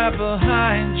hell right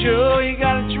behind you. You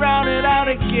gotta drown it out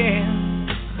again,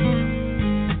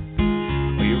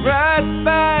 or you're right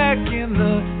back in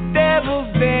the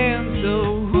devil's den.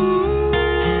 So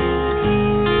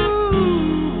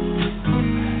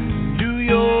do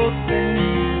your thing.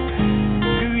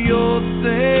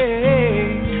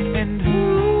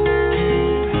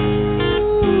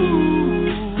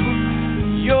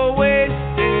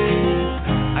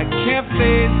 Can't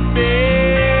face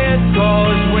it,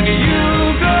 'cause when you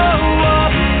go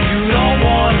up, you don't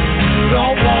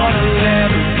wanna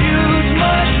land. The view's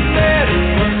much better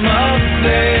from up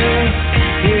there.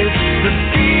 It's the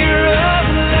fear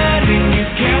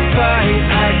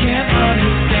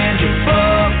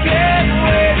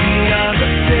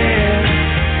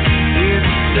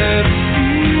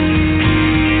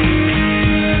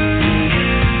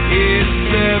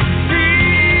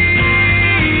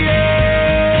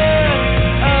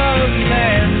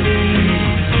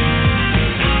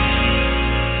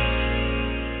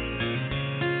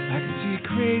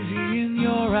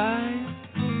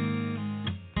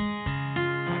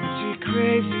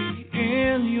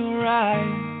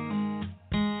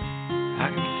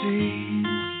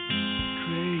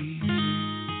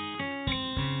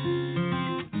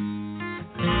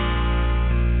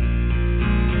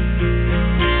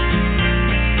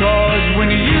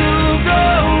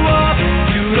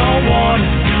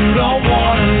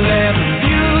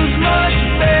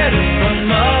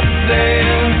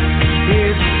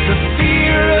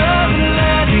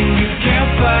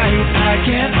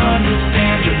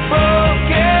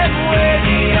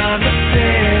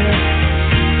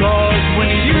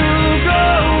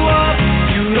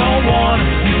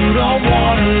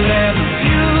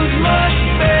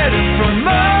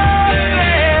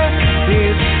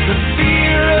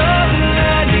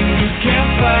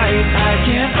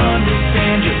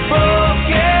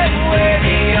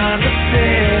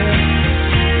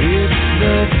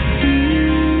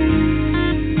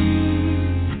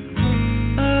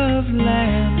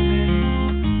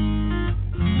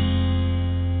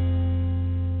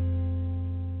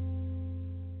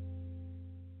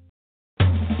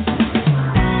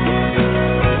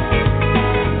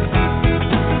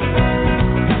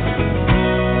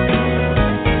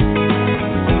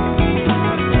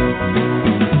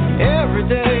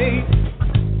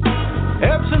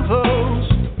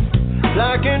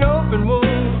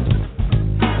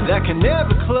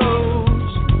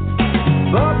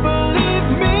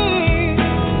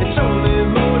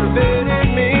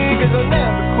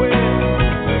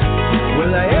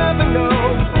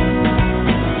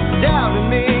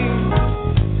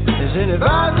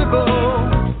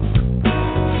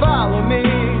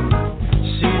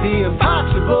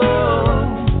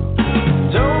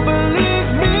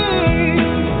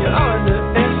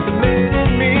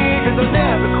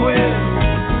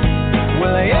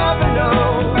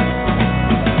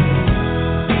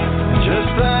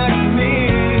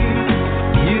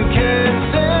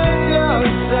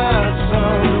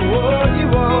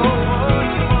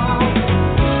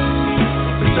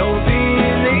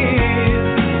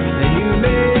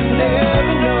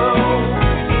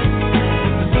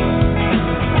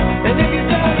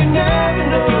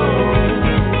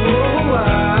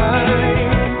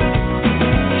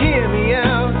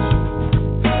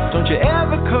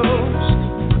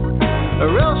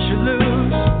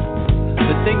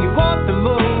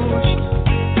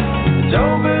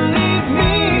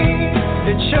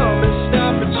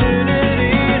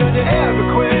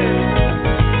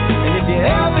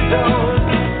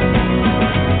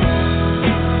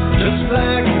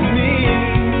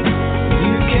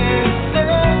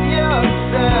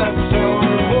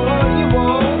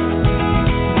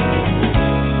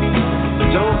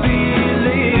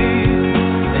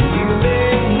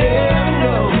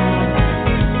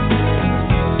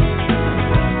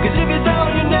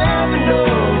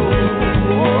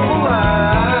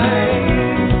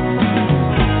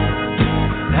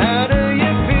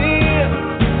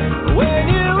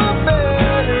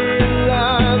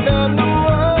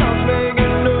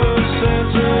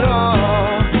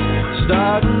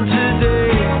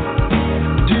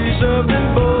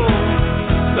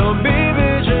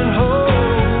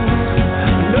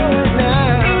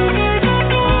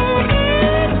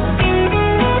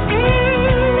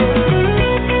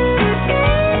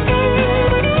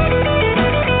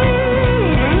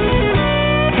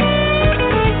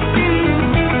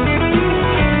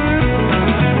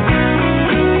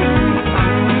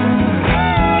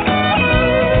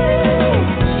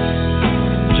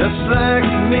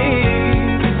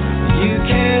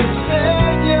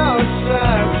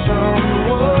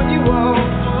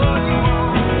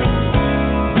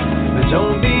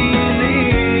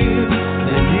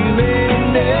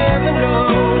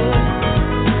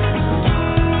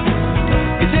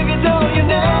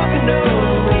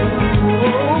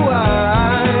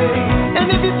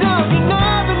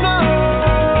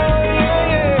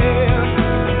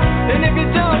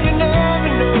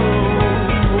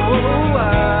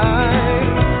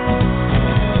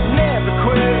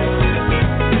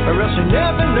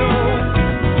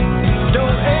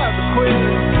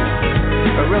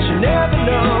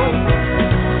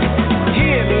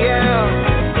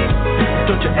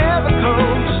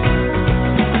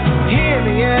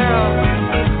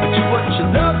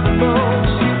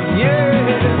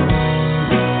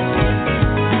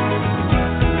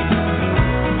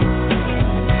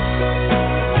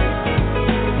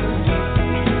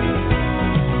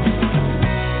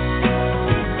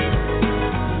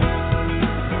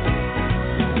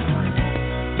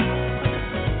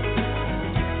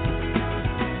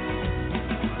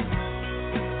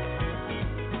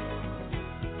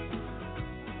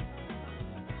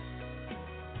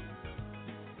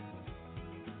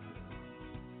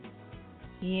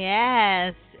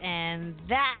Yes, and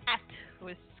that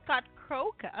was Scott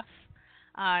Crocuff.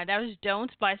 That was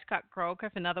Don't by Scott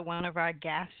Crocuff, another one of our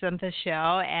guests on the show.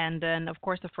 And then, of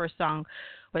course, the first song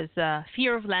was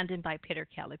Fear of London by Peter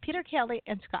Kelly. Peter Kelly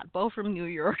and Scott, both from New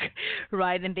York,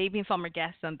 right? And they've been former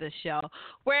guests on this show.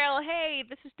 Well, hey,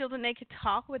 this is still the Naked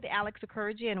Talk with Alex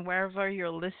Okurji, and wherever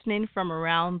you're listening from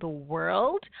around the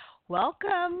world,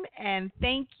 welcome and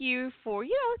thank you for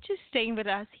just staying with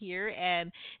us here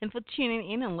and for tuning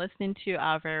in and listening to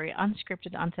our very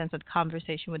unscripted, uncensored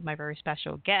conversation with my very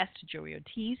special guest, Joey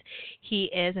Ortiz. He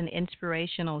is an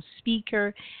inspirational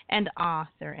speaker and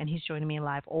author, and he's joining me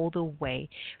live all the way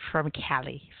from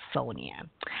California.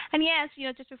 And yes,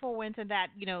 just before we went into that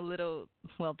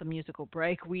the musical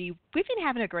break, we've been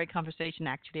having a great conversation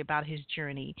actually about his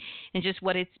journey and just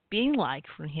what it's been like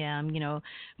for him,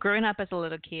 growing up as a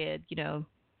little kid,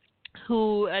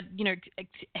 who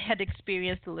had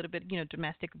experienced a little bit,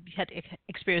 had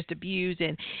experienced abuse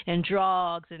and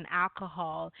drugs and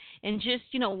alcohol, and just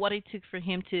what it took for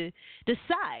him to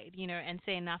decide, and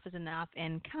say enough is enough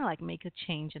and kind of like make a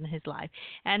change in his life.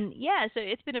 And yeah, so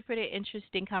it's been a pretty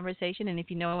interesting conversation. And if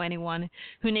you know anyone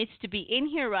who needs to be in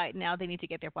here right now, they need to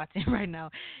get their butts in right now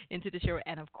into the show,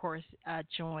 and of course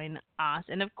join us.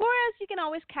 And of course you can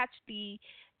always catch the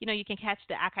you can catch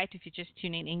the archive if you're just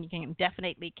tuning in. You can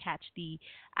definitely catch the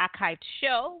archived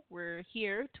show. We're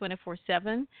here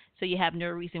 24/7, so you have no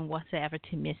reason whatsoever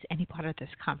to miss any part of this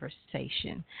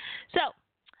conversation. So,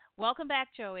 welcome back,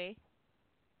 Joey.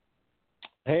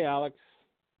 Hey, Alex.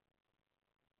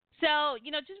 So,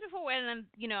 just before we went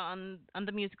on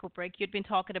the musical break, you'd been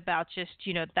talking about just,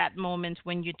 that moment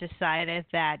when you decided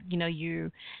that,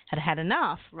 you had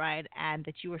enough, right? And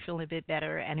that you were feeling a bit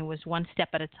better, and it was one step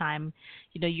at a time.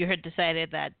 You had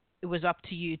decided that it was up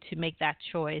to you to make that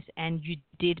choice, and you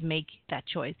did make that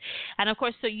choice. And of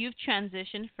course, so you've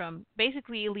transitioned from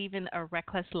basically living a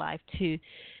reckless life to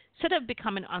sort of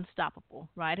becoming unstoppable,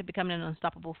 right? Becoming an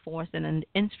unstoppable force and an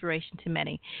inspiration to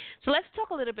many. So let's talk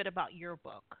a little bit about your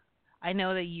book. I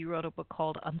know that you wrote a book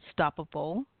called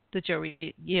Unstoppable, the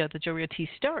Joey Ortiz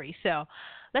story. So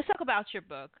let's talk about your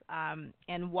book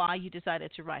and why you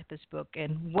decided to write this book,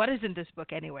 and what is in this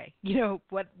book anyway.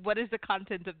 What is the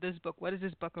content of this book? What is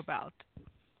this book about?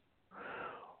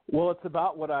 Well, it's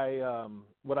about what I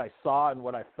saw and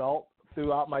what I felt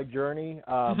throughout my journey.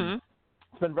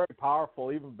 It's been very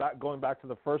powerful. Even going back to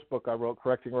the first book I wrote,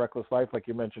 Correcting a Reckless Life, like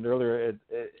you mentioned earlier.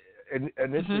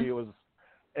 Initially it was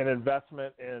an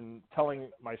investment in telling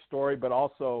my story, but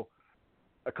also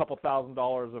a couple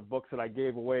 $1,000s of books that I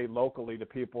gave away locally to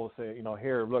people, say,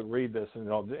 here, look, read this,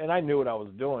 and I knew what I was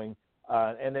doing,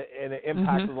 and it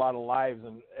impacted a lot of lives,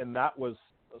 and that was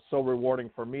so rewarding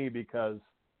for me because,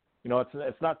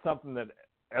 it's not something that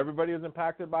everybody is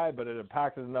impacted by, but it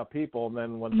impacted enough people. And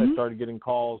then once I started getting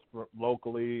calls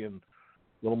locally and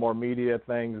a little more media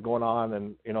things going on,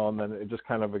 and and then it just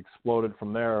kind of exploded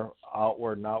from there,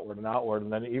 outward and outward and outward,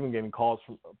 and then even getting calls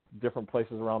from different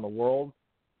places around the world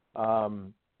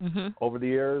over the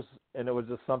years. And it was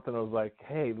just something that was like,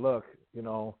 hey, look,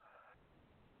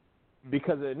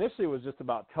 because initially it was just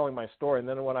about telling my story, and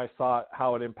then when I saw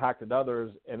how it impacted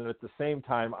others, and at the same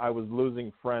time I was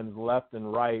losing friends left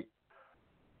and right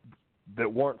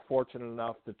that weren't fortunate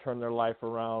enough to turn their life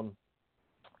around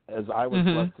as I was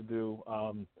blessed to do.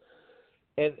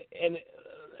 And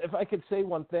if I could say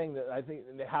one thing that I think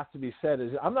it has to be said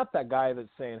is I'm not that guy that's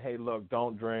saying, hey, look,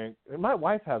 don't drink. And my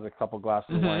wife has a couple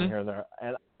glasses of wine here and there,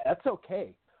 and that's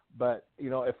okay. But,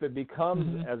 if it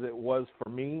becomes as it was for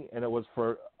me, and it was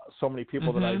for so many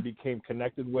people that I became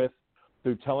connected with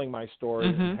through telling my story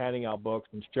and handing out books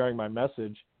and sharing my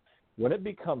message, when it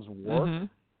becomes work,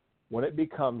 when it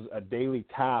becomes a daily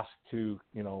task to,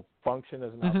 function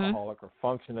as an alcoholic or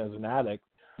function as an addict,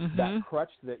 that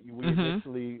crutch that we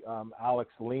initially,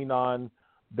 Alex, lean on,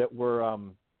 that we're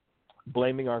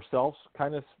blaming ourselves,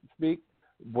 kind of speak,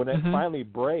 when it finally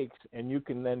breaks and you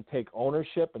can then take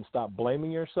ownership and stop blaming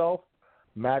yourself,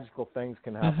 magical things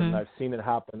can happen. I've seen it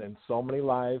happen in so many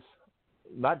lives,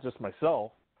 not just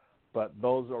myself, but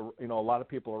those are, a lot of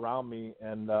people around me.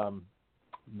 And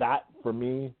that, for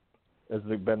me, has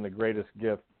been the greatest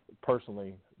gift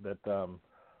personally, that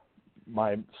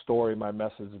my story, my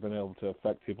message has been able to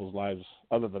affect people's lives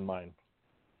other than mine.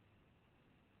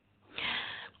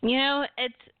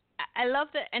 I love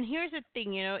that. And here's the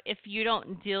thing, if you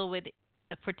don't deal with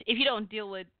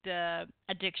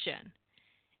addiction,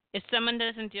 if someone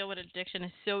doesn't deal with addiction,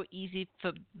 it's so easy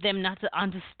for them not to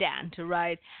understand,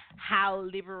 right? How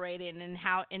liberating and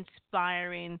how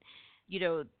inspiring,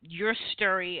 your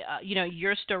story,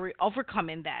 your story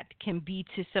overcoming that can be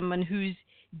to someone who's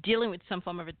dealing with some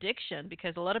form of addiction,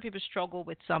 because a lot of people struggle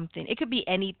with something. It could be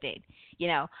anything, you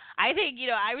know. I think, you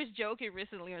know, I was joking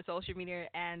recently on social media,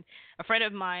 and a friend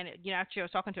of mine, you know, actually I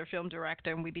was talking to a film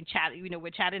director, and we've been chatting, you know,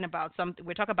 we're chatting about something,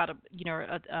 we're talking about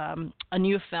a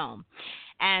new film.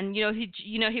 And,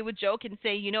 he would joke and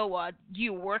say, you know what,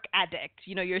 you work addict,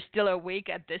 you know, you're still awake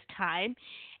at this time.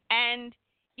 And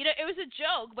you know, it was a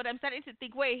joke, but I'm starting to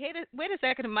think, wait a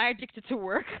second, am I addicted to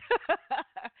work?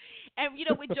 And, you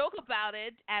know, we joke about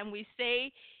it, and we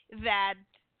say that,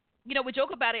 you know, we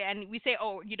joke about it, and we say,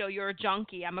 oh, you know, you're a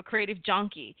junkie. I'm a creative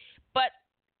junkie. But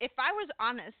if I was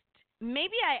honest,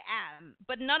 maybe I am.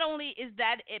 But not only is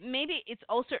that, maybe it's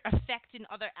also affecting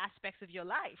other aspects of your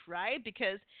life, right?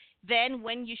 Because then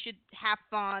when you should have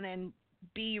fun and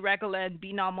be regular and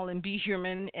be normal and be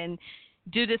human and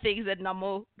do the things that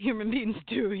normal human beings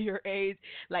do your age,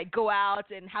 like go out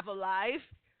and have a life,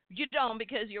 you don't,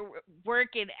 because you're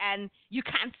working and you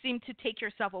can't seem to take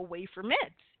yourself away from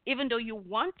it, even though you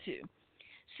want to.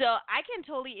 So I can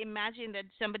totally imagine that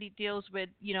somebody deals with,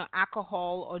 you know,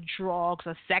 alcohol or drugs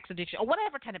or sex addiction or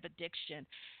whatever kind of addiction,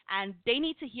 and they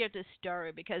need to hear this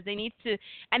story, because they need to,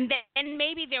 and then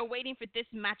maybe they're waiting for this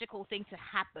magical thing to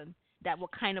happen that will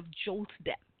kind of jolt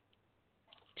them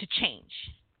to change.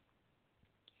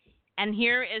 And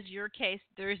here is your case.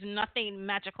 There is nothing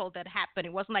magical that happened.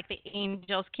 It wasn't like the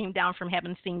angels came down from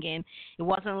heaven singing. It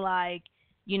wasn't like,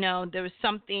 you know, there was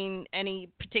something, any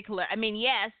particular. I mean,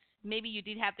 yes, maybe you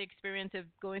did have the experience of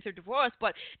going through divorce,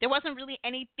 but there wasn't really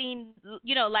anything,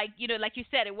 like you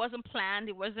said, it wasn't planned.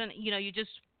 It wasn't, you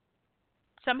just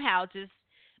somehow just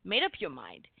made up your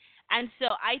mind. And so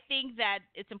I think that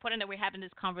it's important that we're having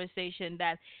this conversation,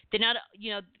 that they're not,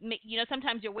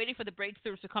 sometimes you're waiting for the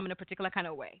breakthroughs to come in a particular kind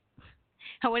of way.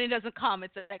 And when it doesn't come,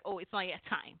 it's like, oh, it's not yet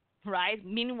time, right?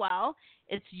 Meanwhile,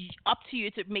 it's up to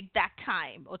you to make that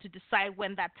time, or to decide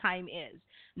when that time is,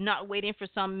 not waiting for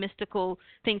some mystical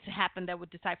thing to happen that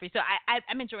would decide for you. So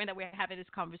I'm enjoying that we're having this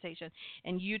conversation.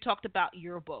 And you talked about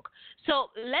your book. So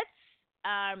let's,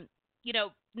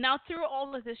 now through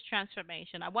all of this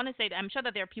transformation, I want to say that I'm sure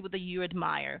that there are people that you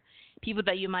admire, people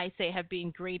that you might say have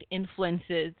been great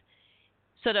influences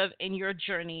sort of in your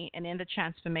journey and in the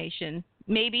transformation.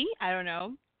 Maybe, I don't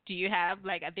know, do you have,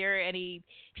 like, are there any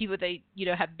people that,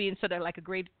 have been sort of like a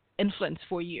great influence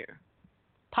for you,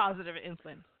 positive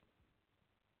influence?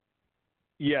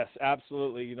 Yes,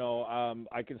 absolutely.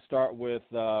 I can start with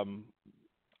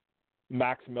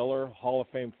Max Miller, Hall of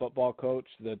Fame football coach,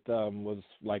 that was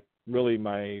like really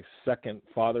my second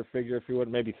father figure, if you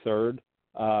would, maybe third.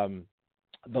 The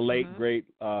late, great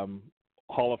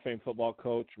Hall of Fame football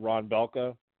coach, Ron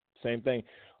Belka, same thing.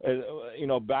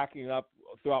 Backing up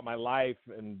throughout my life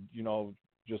and,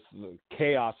 just the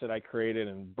chaos that I created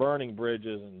and burning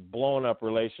bridges and blowing up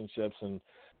relationships and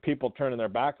people turning their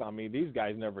back on me, these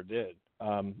guys never did.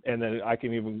 And then I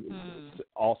can even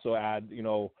also add,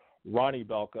 Ronnie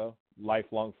Belka,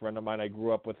 lifelong friend of mine. I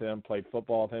grew up with him, played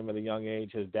football with him at a young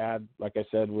age. His dad, like I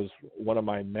said, was one of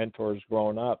my mentors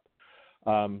growing up.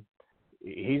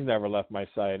 He's never left my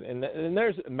side. And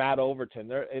there's Matt Overton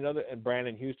there, and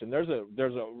Brandon Houston. There's a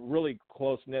really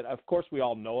close knit. Of course, we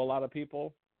all know a lot of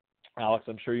people. Alex,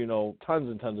 I'm sure you know tons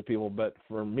and tons of people, but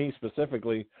for me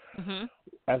specifically,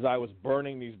 as I was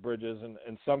burning these bridges, and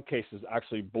in some cases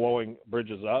actually blowing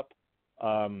bridges up,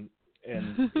 and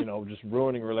just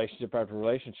ruining relationship after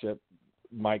relationship,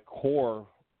 my core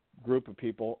group of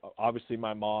people, obviously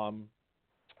my mom,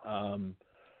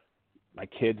 my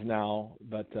kids now,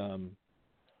 but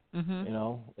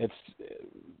it's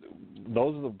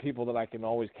those are the people that I can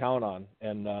always count on,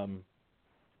 and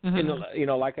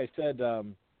like I said,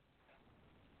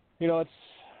 it's,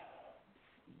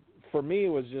 for me, it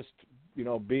was just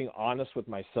being honest with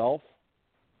myself,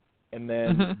 and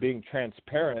then being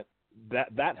transparent.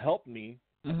 That helped me.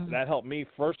 That helped me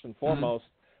first and foremost.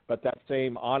 But that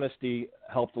same honesty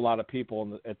helped a lot of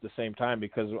people at the same time,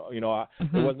 because it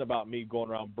wasn't about me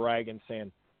going around bragging,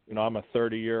 saying I'm a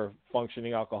 30-year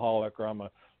functioning alcoholic, or I'm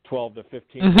a 12 to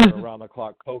 15-year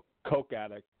around-the-clock coke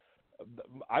addict.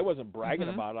 I wasn't bragging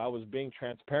about it. I was being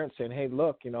transparent, saying, hey,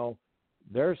 look,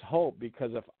 there's hope,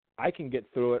 because if I can get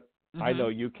through it, I know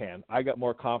you can. I got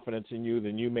more confidence in you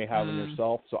than you may have in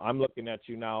yourself. So I'm looking at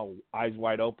you now, eyes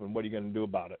wide open. What are you going to do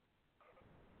about it?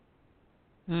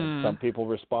 And some people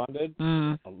responded.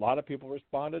 A lot of people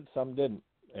responded. Some didn't.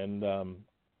 And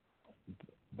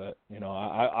but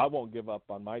I won't give up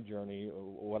on my journey.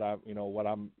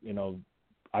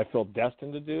 I feel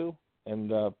destined to do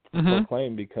and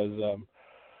proclaim, because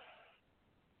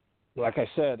like I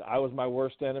said, I was my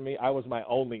worst enemy. I was my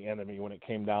only enemy when it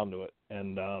came down to it.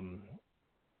 And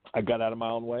I got out of my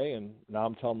own way, and now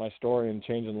I'm telling my story and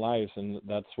changing lives, and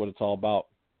that's what it's all about.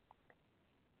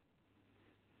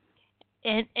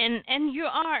 And you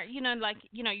are, like,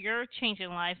 you're changing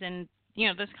lives, and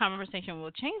this conversation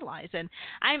will change lives. And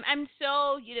I'm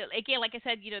so, again, like I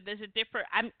said, there's a different.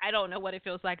 I don't know what it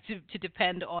feels like to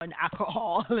depend on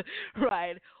alcohol,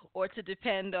 right, or to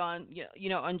depend on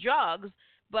on drugs.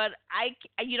 But I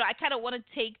kind of want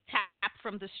to take tap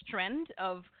from the strand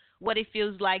of what it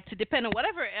feels like to depend on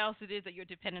whatever else it is that you're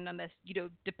dependent on, that's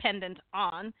dependent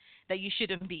on, that you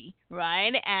shouldn't be,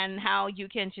 right, and how you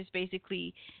can just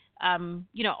basically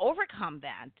overcome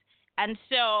that. And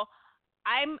so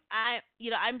I'm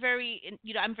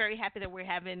very happy that we're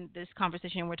having this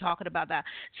conversation and we're talking about that.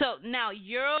 So now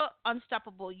you're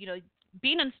unstoppable.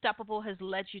 Being unstoppable has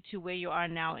led you to where you are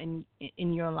now in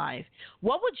your life.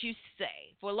 What would you say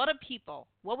for a lot of people?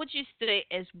 What would you say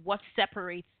is what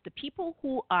separates the people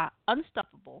who are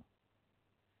unstoppable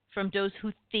from those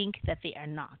who think that they are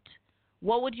not?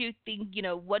 What would you think,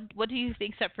 what do you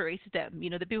think separates them?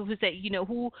 The people who say,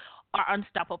 who are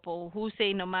unstoppable, who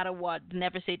say no matter what,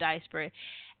 never say die spirit,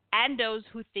 and those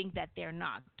who think that they're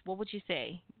not. What would you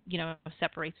say,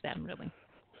 separates them really?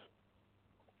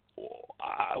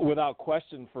 Without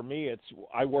question, for me,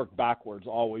 I work backwards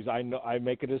always. I know I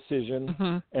make a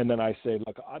decision, and then I say,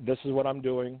 look, this is what I'm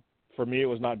doing. For me, it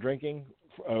was not drinking.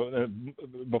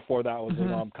 Before that was,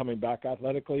 I'm coming back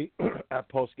athletically at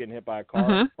post getting hit by a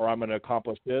car, or I'm going to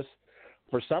accomplish this.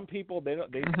 For some people, they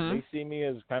see me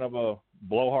as kind of a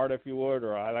blowhard, if you would,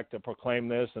 or I like to proclaim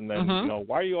this, and then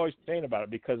why are you always saying about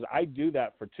it? Because I do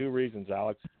that for two reasons,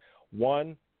 Alex.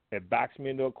 One, it backs me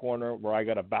into a corner where I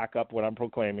got to back up what I'm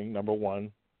proclaiming. Number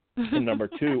one, and number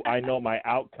two, I know my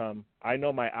outcome.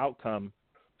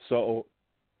 So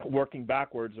working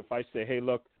backwards, if I say, hey,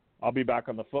 look, I'll be back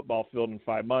on the football field in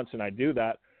 5 months, and I do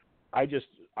that, I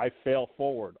fail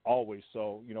forward always.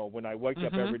 So, when I wake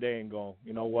up every day and go,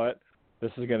 you know what,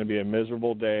 this is going to be a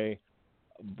miserable day,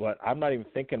 but I'm not even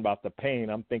thinking about the pain.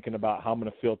 I'm thinking about how I'm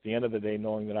going to feel at the end of the day,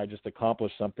 knowing that I just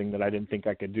accomplished something that I didn't think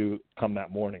I could do come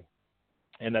that morning.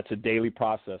 And that's a daily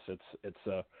process. I've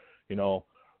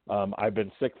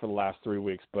been sick for the last 3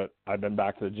 weeks, but I've been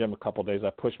back to the gym a couple of days.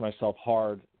 I push myself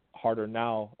harder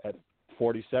now at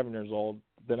 47 years old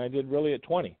than I did really at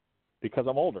 20 because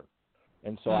I'm older.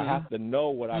 And so I have to know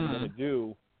what I'm going to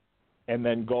do and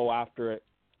then go after it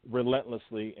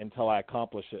relentlessly until I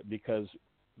accomplish it, because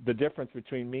the difference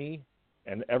between me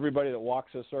and everybody that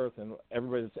walks this earth and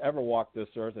everybody that's ever walked this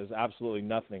earth is absolutely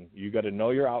nothing. You got to know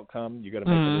your outcome. You got to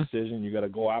make a decision. You got to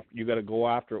go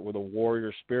after it with a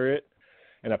warrior spirit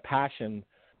and a passion.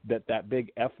 That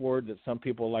big F word that some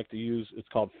people like to use, it's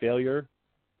called failure.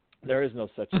 There is no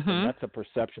such a thing. That's a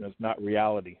perception. It's not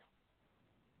reality.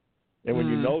 And when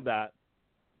you know that,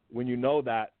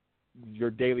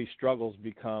 your daily struggles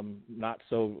become not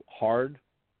so hard.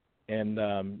 And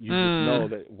you just know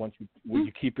that once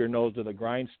you keep your nose to the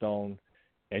grindstone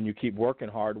and you keep working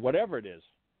hard, whatever it is,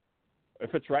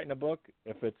 if it's writing a book,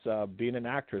 if it's being an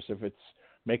actress, if it's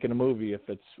making a movie, if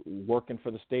it's working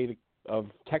for the state of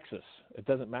Texas, it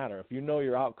doesn't matter. If you know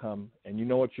your outcome and you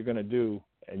know what you're going to do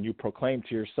and you proclaim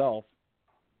to yourself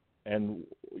and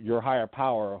your higher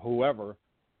power, whoever,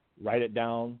 write it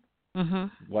down,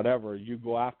 whatever, you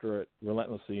go after it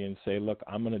relentlessly and say, look,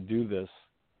 I'm going to do this.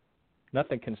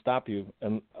 Nothing can stop you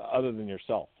other than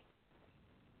yourself.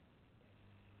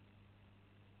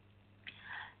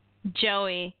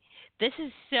 Joey, this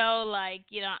is so I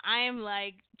am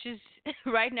just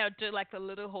right now doing a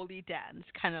little holy dance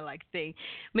kind of thing,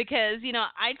 because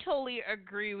I totally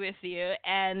agree with you,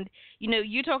 and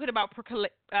you talking about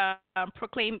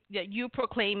proclaiming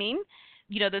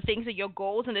the things that your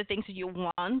goals and the things that you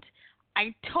want.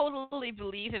 I totally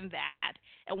believe in that.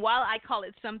 And while I call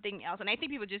it something else, and I think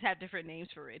people just have different names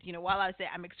for it, while I say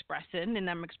I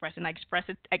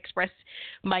express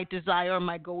my desire,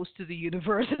 my goals to the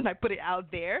universe, and I put it out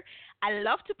there. I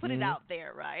love to put it out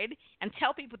there, right? And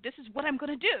tell people this is what I'm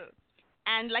going to do.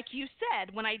 And like you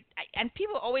said, and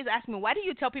people always ask me, why do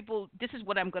you tell people this is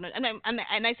what I'm going to,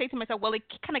 and I say to myself, well, it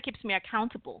kind of keeps me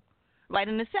accountable, right,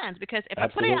 in a sense, because if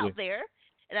Absolutely. I put it out there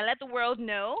and I let the world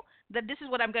know that this is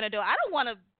what I'm going to do, I don't want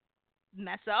to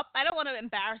mess up. I don't want to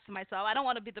embarrass myself. I don't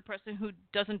want to be the person who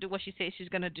doesn't do what she says she's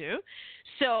going to do.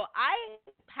 So I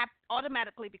have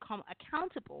automatically become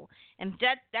accountable, and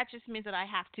that just means that I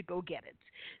have to go get it.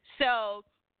 So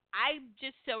I'm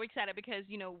just so excited because,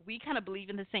 we kind of believe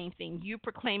in the same thing. You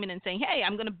proclaiming and saying, hey,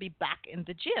 I'm going to be back in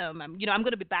the gym. I'm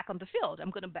going to be back on the field.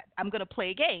 I'm going to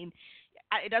play again.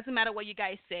 It doesn't matter what you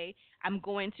guys say. I'm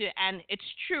going to, and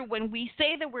it's true. When we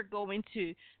say that we're going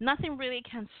to, nothing really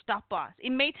can stop us.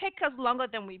 It may take us longer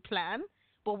than we plan,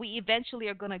 but we eventually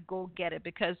are going to go get it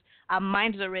because our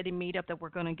mind is already made up that we're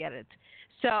going to get it.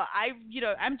 So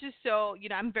I'm just so,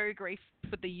 I'm very grateful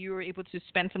that you were able to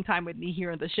spend some time with me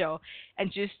here on the show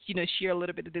and just, share a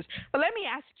little bit of this. But let me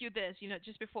ask you this,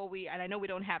 just before and I know we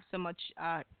don't have so much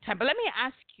time, but let me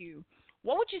ask you,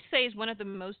 what would you say is one of the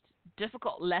most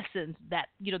difficult lessons that,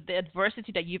 the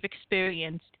adversity that you've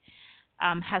experienced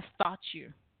has taught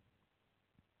you?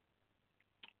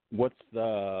 What's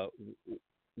the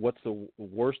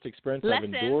worst experience I've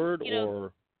Lesson, endured,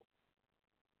 or?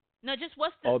 No, just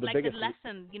what's the the biggest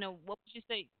lesson, what would you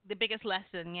say the biggest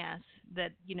lesson, yes,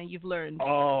 that, you've learned?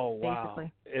 Oh, wow.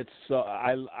 Basically. It's so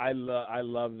I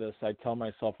love this. I tell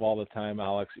myself all the time,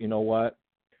 Alex, you know what?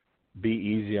 Be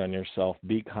easy on yourself.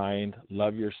 Be kind.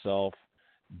 Love yourself.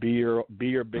 Be your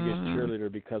biggest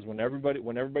cheerleader, because when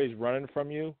everybody's running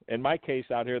from you, in my case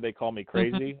out here they call me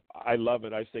crazy. I love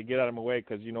it. I say, get out of my way,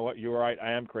 because you know what? You're right.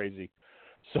 I am crazy.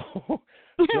 So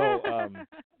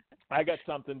I got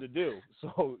something to do.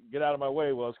 So get out of my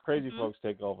way while those crazy folks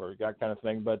take over, that kind of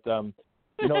thing. But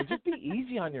just be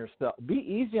easy on yourself. Be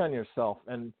easy on yourself.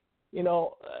 And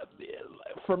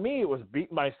for me, it was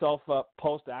beating myself up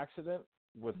post accident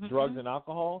with drugs and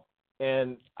alcohol.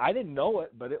 And I didn't know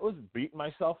it, but it was beating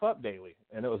myself up daily.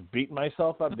 And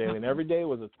every day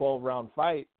was a 12-round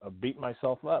fight of beating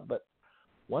myself up. But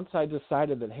once I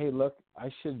decided that, hey, look,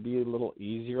 I should be a little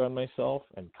easier on myself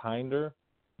and kinder,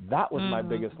 that was my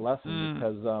biggest lesson,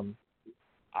 because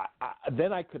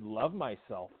then I could love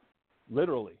myself,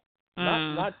 literally.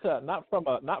 Not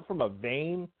from a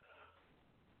vain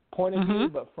point of view,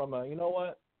 but from a, you know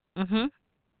what?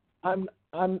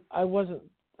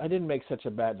 I didn't make such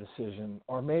a bad decision,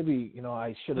 or maybe,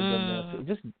 I should have done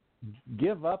this. Just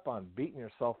give up on beating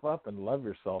yourself up and love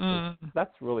yourself.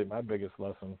 That's really my biggest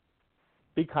lesson.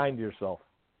 Be kind to yourself.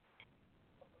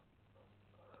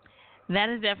 That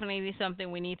is definitely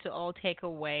something we need to all take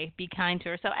away. Be kind to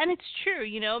ourselves. And it's true,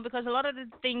 because a lot of the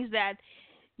things that,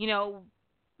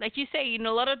 like you say,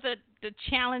 a lot of the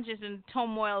challenges and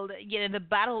turmoil, the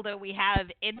battle that we have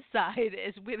inside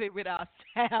is really with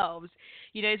ourselves.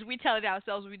 As we tell it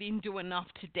ourselves, we didn't do enough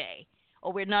today,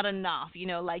 or we're not enough.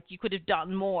 Like you could have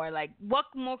done more. Like what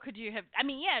more could you have? I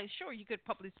mean, yeah, sure, you could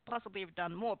possibly have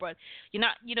done more, but you're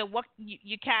not. What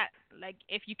you can't, like,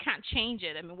 if you can't change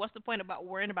it. I mean, what's the point about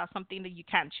worrying about something that you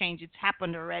can't change? It's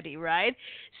happened already, right?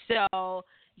 So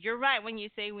you're right when you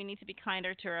say we need to be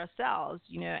kinder to ourselves,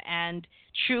 and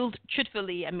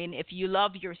truthfully, I mean, if you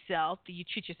love yourself, you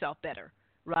treat yourself better,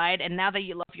 right? And now that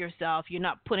you love yourself, you're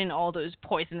not putting all those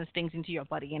poisonous things into your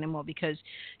body anymore, because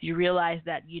you realize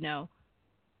that, you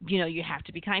have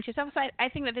to be kind to yourself. So I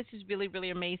think that this is really, really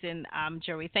amazing,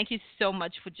 Joey. Thank you so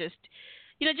much for just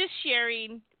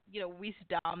sharing,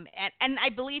 wisdom. And I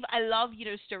believe I love,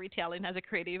 storytelling as a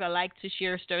creative. I like to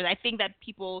share stories. I think that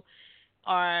people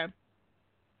are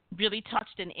really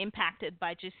touched and impacted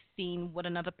by just seeing what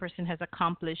another person has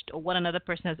accomplished or what another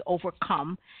person has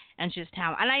overcome, and just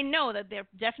how. And I know that there are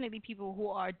definitely people who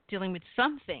are dealing with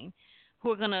something who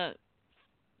are going to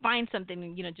find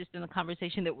something, just in the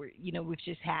conversation that we've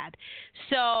just had.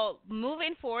 So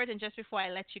moving forward, and just before I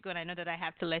let you go, and I know that I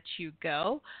have to let you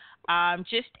go,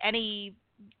 just any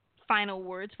final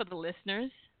words for the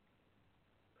listeners?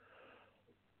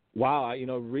 Wow,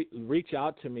 reach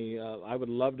out to me. I would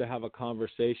love to have a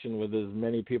conversation with as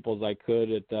many people as I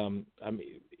could. I'm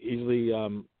easily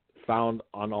found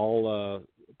on all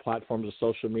platforms of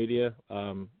social media.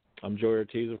 I'm Joey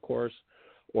Ortiz, of course,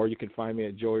 or you can find me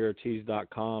at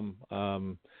joeyortiz.com.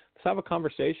 Let's have a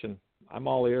conversation. I'm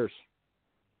all ears.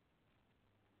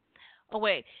 Oh,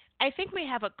 wait. I think we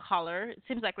have a caller. It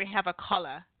seems like we have a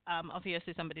caller.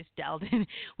 Obviously, somebody's dialed in.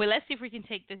 Well, let's see if we can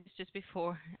take this just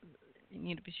before. I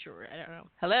need to be sure. I don't know.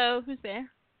 Hello? Who's there?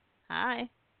 Hi.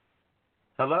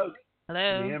 Hello?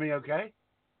 Hello? Can you hear me okay?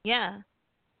 Yeah.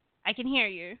 I can hear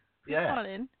you. Who's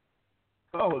calling?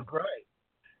 Oh, great.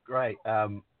 Great.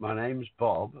 My name's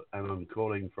Bob, and I'm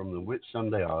calling from the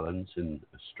Whitsunday Islands in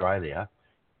Australia.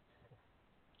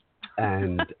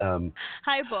 And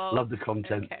hi, Bob. Love the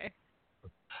content. Okay.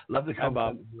 Love the content.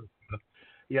 Hi, Bob.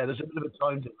 Yeah, there's a bit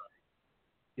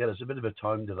of a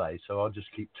time delay. So I'll just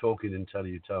keep talking until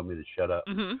you tell me to shut up.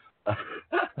 Mm-hmm.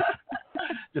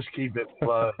 Just keep it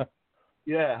flowing.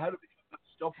 Yeah, how to become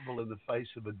unstoppable in the face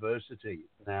of adversity.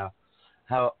 Now,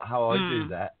 how I do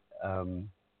that,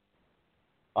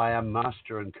 I am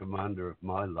master and commander of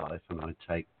my life, and I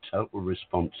take total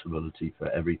responsibility for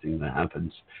everything that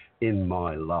happens in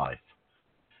my life.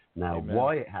 Now, Amen.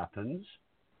 why it happens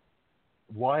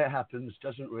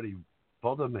doesn't really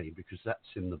bother me, because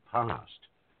that's in the past.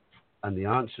 And the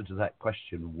answer to that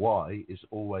question, why, is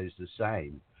always the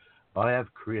same. I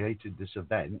have created this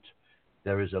event.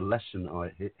 There is a lesson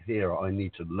here I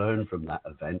need to learn from that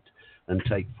event and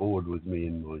take forward with me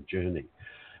in my journey.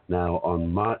 Now,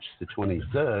 on March the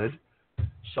 23rd,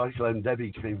 Cyclone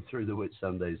Debbie came through the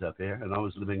Whitsundays up here, and I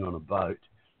was living on a boat,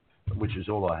 which is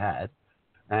all I had,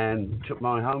 and took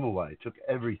my home away, took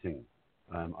everything.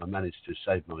 I managed to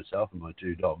save myself and my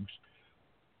 2 dogs,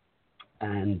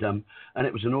 and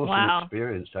it was an awesome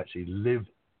experience to actually live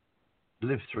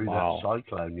through that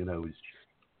cyclone, with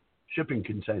shipping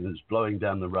containers blowing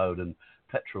down the road and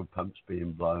petrol pumps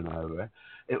being blown over.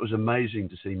 It was amazing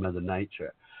to see Mother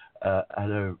Nature at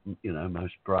her,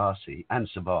 most brassy and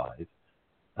survive.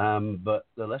 But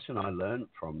the lesson I learned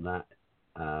from that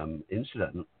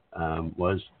incident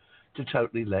was to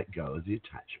totally let go of the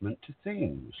attachment to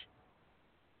things.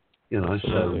 It's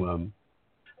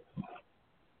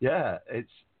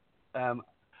and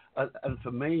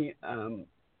for me,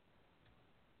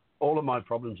 all of my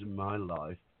problems in my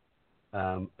life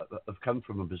have come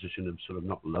from a position of sort of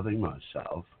not loving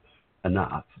myself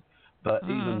enough. But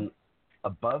even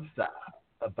above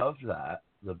that,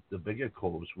 the bigger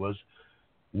cause was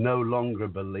no longer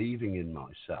believing in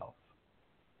myself.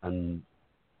 And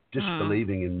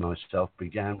disbelieving in myself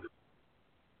began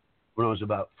when I was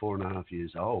about 4.5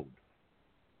 years old.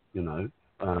 When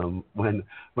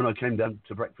I came down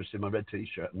to breakfast in my red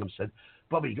T-shirt, and Mum said,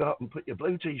 "Bobby, go up and put your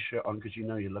blue T-shirt on because you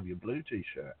know you love your blue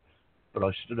T-shirt." But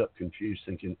I stood up confused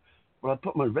thinking, well, I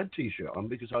put my red T-shirt on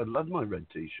because I love my red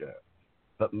T-shirt.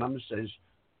 But Mum says,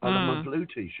 I love my blue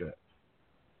T-shirt.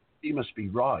 He must be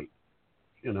right.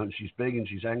 And she's big and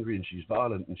she's angry and she's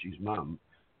violent and she's Mum.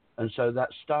 And so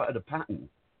that started a pattern,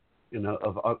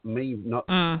 of me not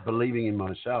believing in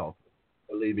myself,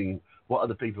 believing what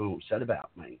other people said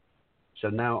about me. So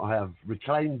now I have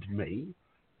reclaimed me,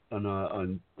 and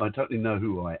I totally know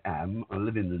who I am. I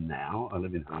live in the now. I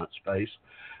live in heart space.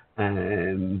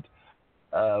 And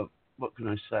what can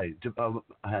I say?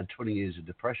 I had 20 years of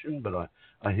depression, but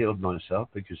I healed myself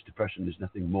because depression is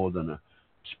nothing more than a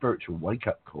spiritual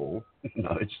wake-up call.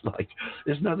 It's like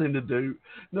there's nothing to do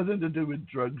with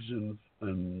drugs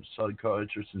and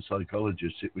psychiatrists and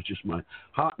psychologists. It was just my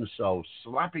heart and soul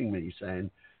slapping me,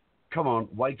 saying, "Come on,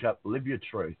 wake up, live your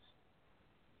truth,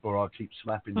 or I'll keep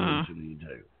slapping you until you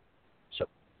do."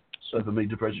 So for me,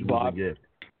 depression was a gift.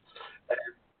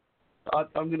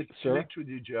 I'm going to connect with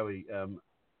you, Joey. Bob.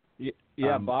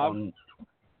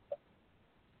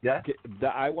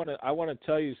 I want to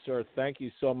tell you, sir. Thank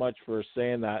you so much for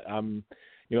saying that.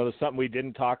 There's something we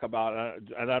didn't talk about,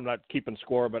 and I'm not keeping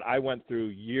score, but I went through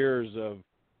years of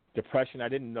depression. I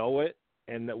didn't know it,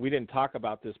 and we didn't talk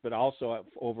about this, but also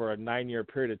over a 9-year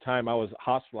period of time, I was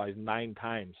hospitalized 9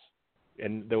 times,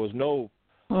 and there was no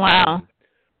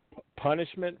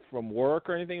punishment from work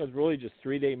or anything. It was really just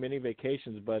 3-day mini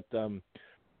vacations. But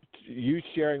you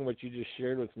sharing what you just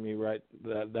shared with me, right?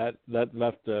 That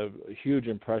left a huge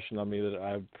impression on me that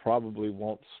I probably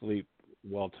won't sleep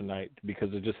well tonight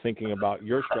because of just thinking about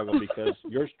your struggle. Because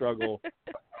your struggle,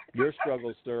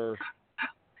 sir,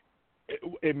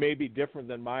 it may be different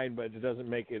than mine, but it doesn't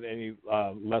make it any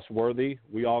less worthy.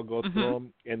 We all go through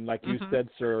them, and like you said,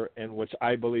 sir, and which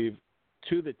I believe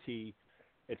to the T.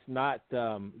 It's not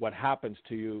what happens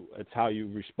to you; it's how you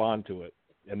respond to it,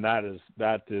 and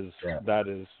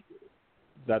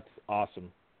that's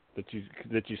awesome that you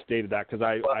stated that because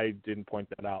I didn't point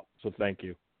that out. So thank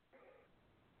you.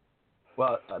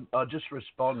 Well, I'll just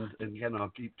respond, and again, I'll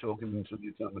keep talking until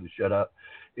you tell me to shut up.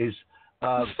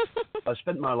 I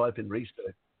spent my life in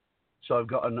research, so I've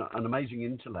got an amazing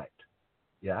intellect,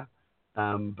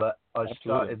 but I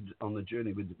started on the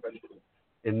journey with depression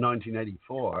in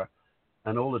 1984.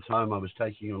 And all the time I was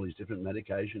taking all these different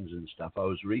medications and stuff, I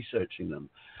was researching them.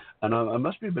 And I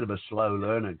must be a bit of a slow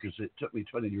learner because it took me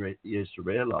 20 years to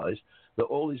realize that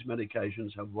all these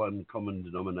medications have one common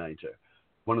denominator.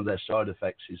 One of their side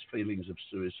effects is feelings of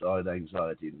suicide,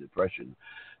 anxiety, and depression.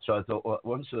 So I thought,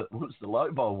 once the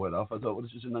light bulb went off, I thought, well,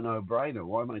 this is a no-brainer.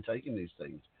 Why am I taking these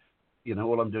things?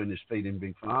 All I'm doing is feeding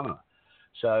Big Pharma.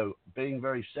 So being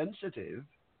very sensitive,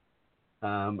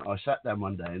 I sat down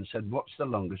one day and said, what's the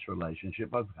longest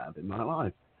relationship I've had in my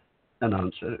life? And the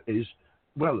answer is,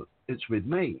 well, it's with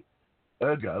me.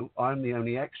 Ergo, I'm the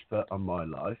only expert on my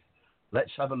life.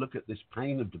 Let's have a look at this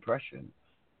pain of depression.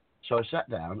 So I sat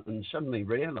down and suddenly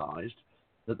realized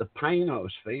that the pain I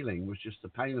was feeling was just the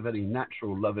pain of any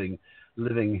natural, loving,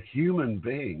 living human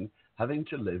being having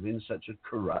to live in such a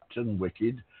corrupt and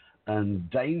wicked and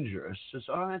dangerous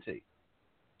society.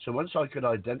 So once I could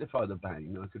identify the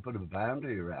pain, I could put a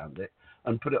boundary around it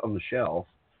and put it on the shelf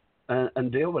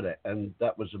and deal with it. And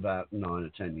that was about 9 or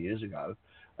 10 years ago.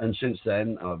 And since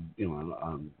then,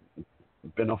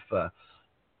 been off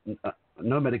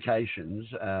no medications.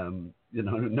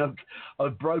 No.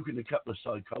 I've broken a couple of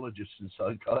psychologists and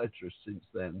psychiatrists since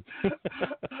then.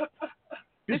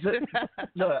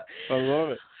 No, I love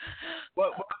it.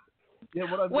 what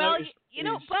I've noticed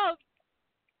Bob.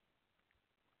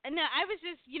 No, I was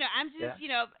just, I'm just,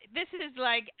 this is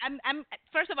like, I'm.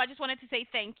 First of all, I just wanted to say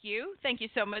thank you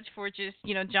so much for just,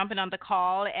 jumping on the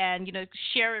call and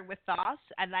sharing with us.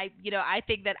 And I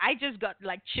think that I just got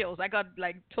like chills. I got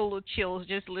like total chills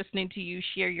just listening to you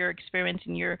share your experience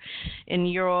and your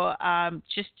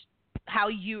just how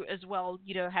you as well,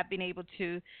 have been able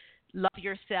to love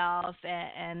yourself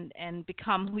and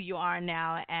become who you are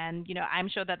now. And I'm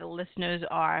sure that the listeners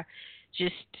are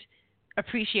just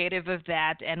appreciative of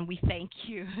that, and we thank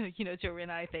you. Joey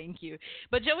and I thank you.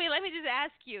 But Joey, let me just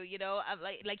ask you,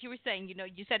 like you were saying,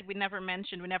 you said we never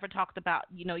talked about,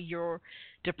 your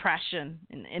depression,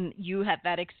 and you had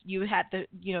that,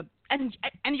 and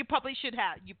you probably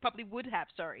would have,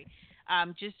 sorry,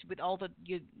 just with all the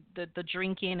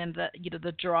drinking and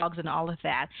the drugs and all of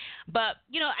that. But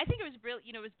I think it was really,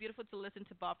 it was beautiful to listen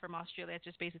to Bob from Australia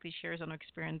just basically share his own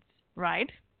experience,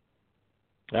 right?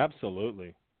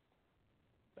 Absolutely.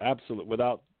 That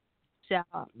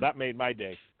made my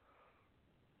day.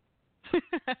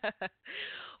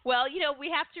 Well,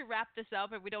 we have to wrap this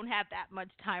up, and we don't have that much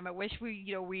time. I wish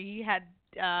we had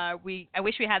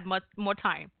much more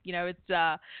time.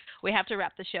 It's we have to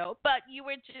wrap the show. But you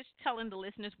were just telling the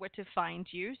listeners where to find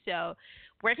you. So,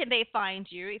 where can they find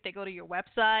you? If they go to your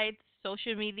website,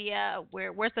 social media,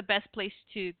 where's the best place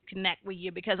to connect with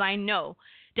you? Because I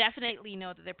definitely know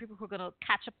that there are people who are going to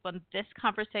catch up on this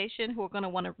conversation, who are going to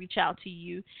want to reach out to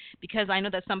you, because I know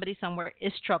that somebody somewhere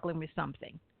is struggling with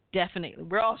something. Definitely.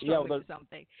 We're all struggling with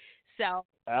something. So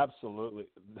absolutely.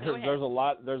 There's a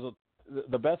lot.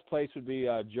 The best place would be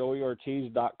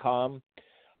joeyortiz.com.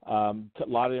 A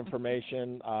lot of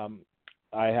information.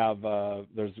 I have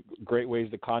there's great ways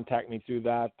to contact me through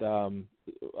that.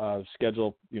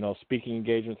 Schedule speaking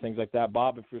engagements, things like that.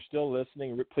 Bob, if you're still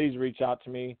listening, please reach out to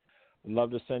me. I'd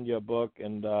love to send you a book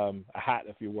and a hat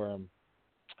if you wear them.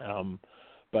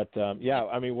 Yeah,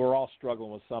 I mean, we're all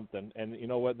struggling with something. And you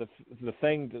know what? The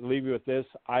thing to leave you with this,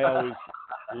 I always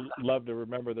love to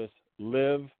remember this: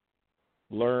 live,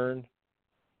 learn,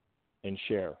 and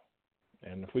share.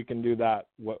 And if we can do that,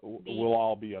 we'll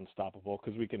all be unstoppable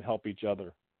because we can help each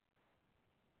other.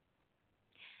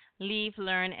 Leave,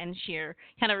 learn, and share.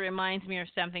 Kind of reminds me of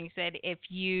something you said, if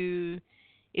you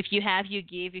have, you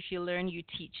give. If you learn, you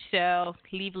teach. So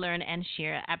leave, learn, and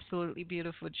share. Absolutely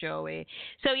beautiful, Joey.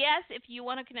 So, yes, if you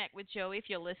want to connect with Joey, if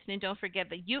you're listening, don't forget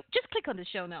that you just click on the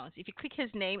show notes. If you click his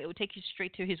name, it will take you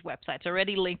straight to his website. It's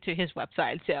already linked to his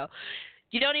website. So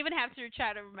you don't even have to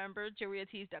try to remember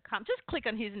joeyortiz.com. Just click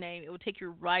on his name. It will take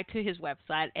you right to his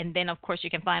website. And then, of course, you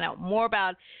can find out more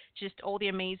about just all the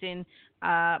amazing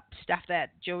stuff that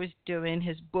Joe is doing,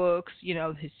 his books,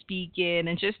 his speaking,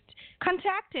 and just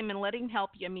contact him and let him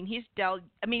help you. I mean,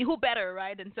 who better,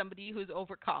 right, than somebody who's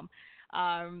overcome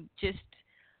just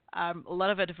a lot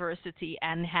of adversity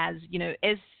and has,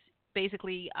 is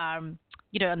basically an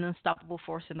unstoppable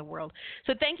force in the world.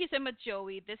 So thank you so much,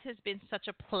 Joey. This has been such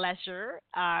a pleasure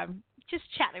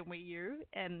just chatting with you.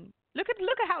 And look at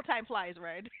how time flies,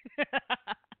 right?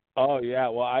 Oh, yeah.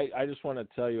 Well, I just want to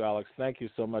tell you, Alex, thank you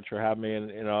so much for having me.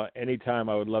 And, anytime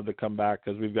I would love to come back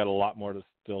because we've got a lot more to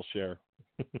still share.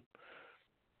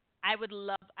 I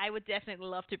would definitely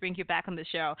love to bring you back on the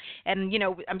show. And,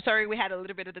 I'm sorry we had a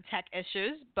little bit of the tech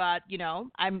issues, but,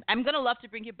 I'm going to love to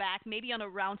bring you back, maybe on a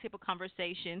roundtable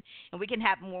conversation, and we can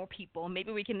have more people.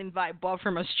 Maybe we can invite Bob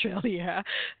from Australia.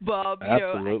 Bob,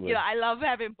 absolutely. I love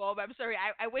having Bob. I'm sorry.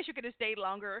 I wish you could have stayed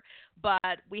longer,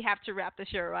 but we have to wrap the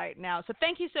show right now. So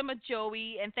thank you so much,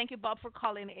 Joey, and thank you, Bob, for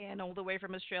calling in all the way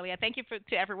from Australia. Thank you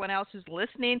to everyone else who's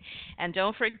listening. And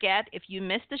don't forget, if you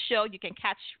missed the show, you can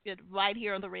catch it right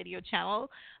here on the radio channel.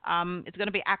 It's going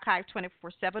to be archived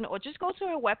 24/7, or just go to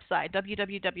our website,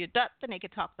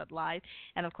 www.thenakedtalk.live,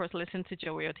 and, of course, listen to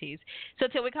Joey Ortiz. So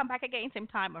till we come back again, same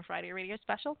time on Friday Radio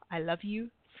Special, I love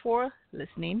you for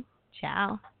listening.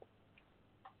 Ciao.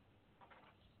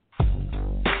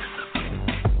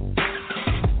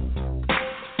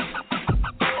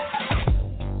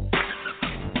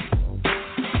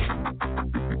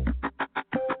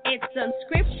 It's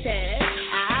unscripted,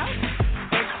 out.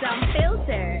 It's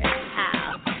unfiltered,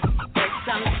 out. It's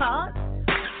uncut,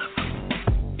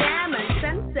 damn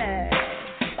uncensored.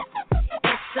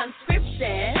 It's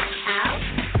unscripted, out.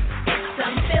 It's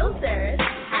unfiltered,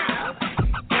 out.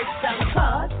 It's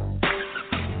uncut,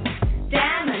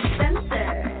 damn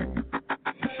uncensored.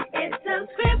 It's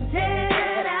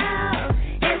unscripted, out.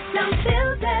 It's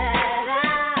unfiltered,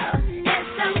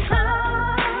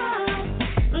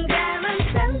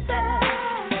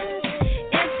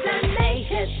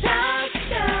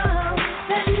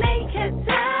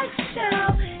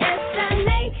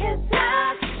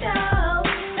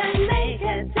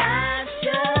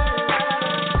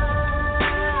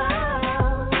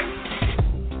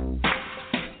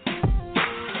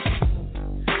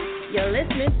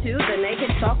 to the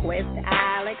Naked Talk with Alex.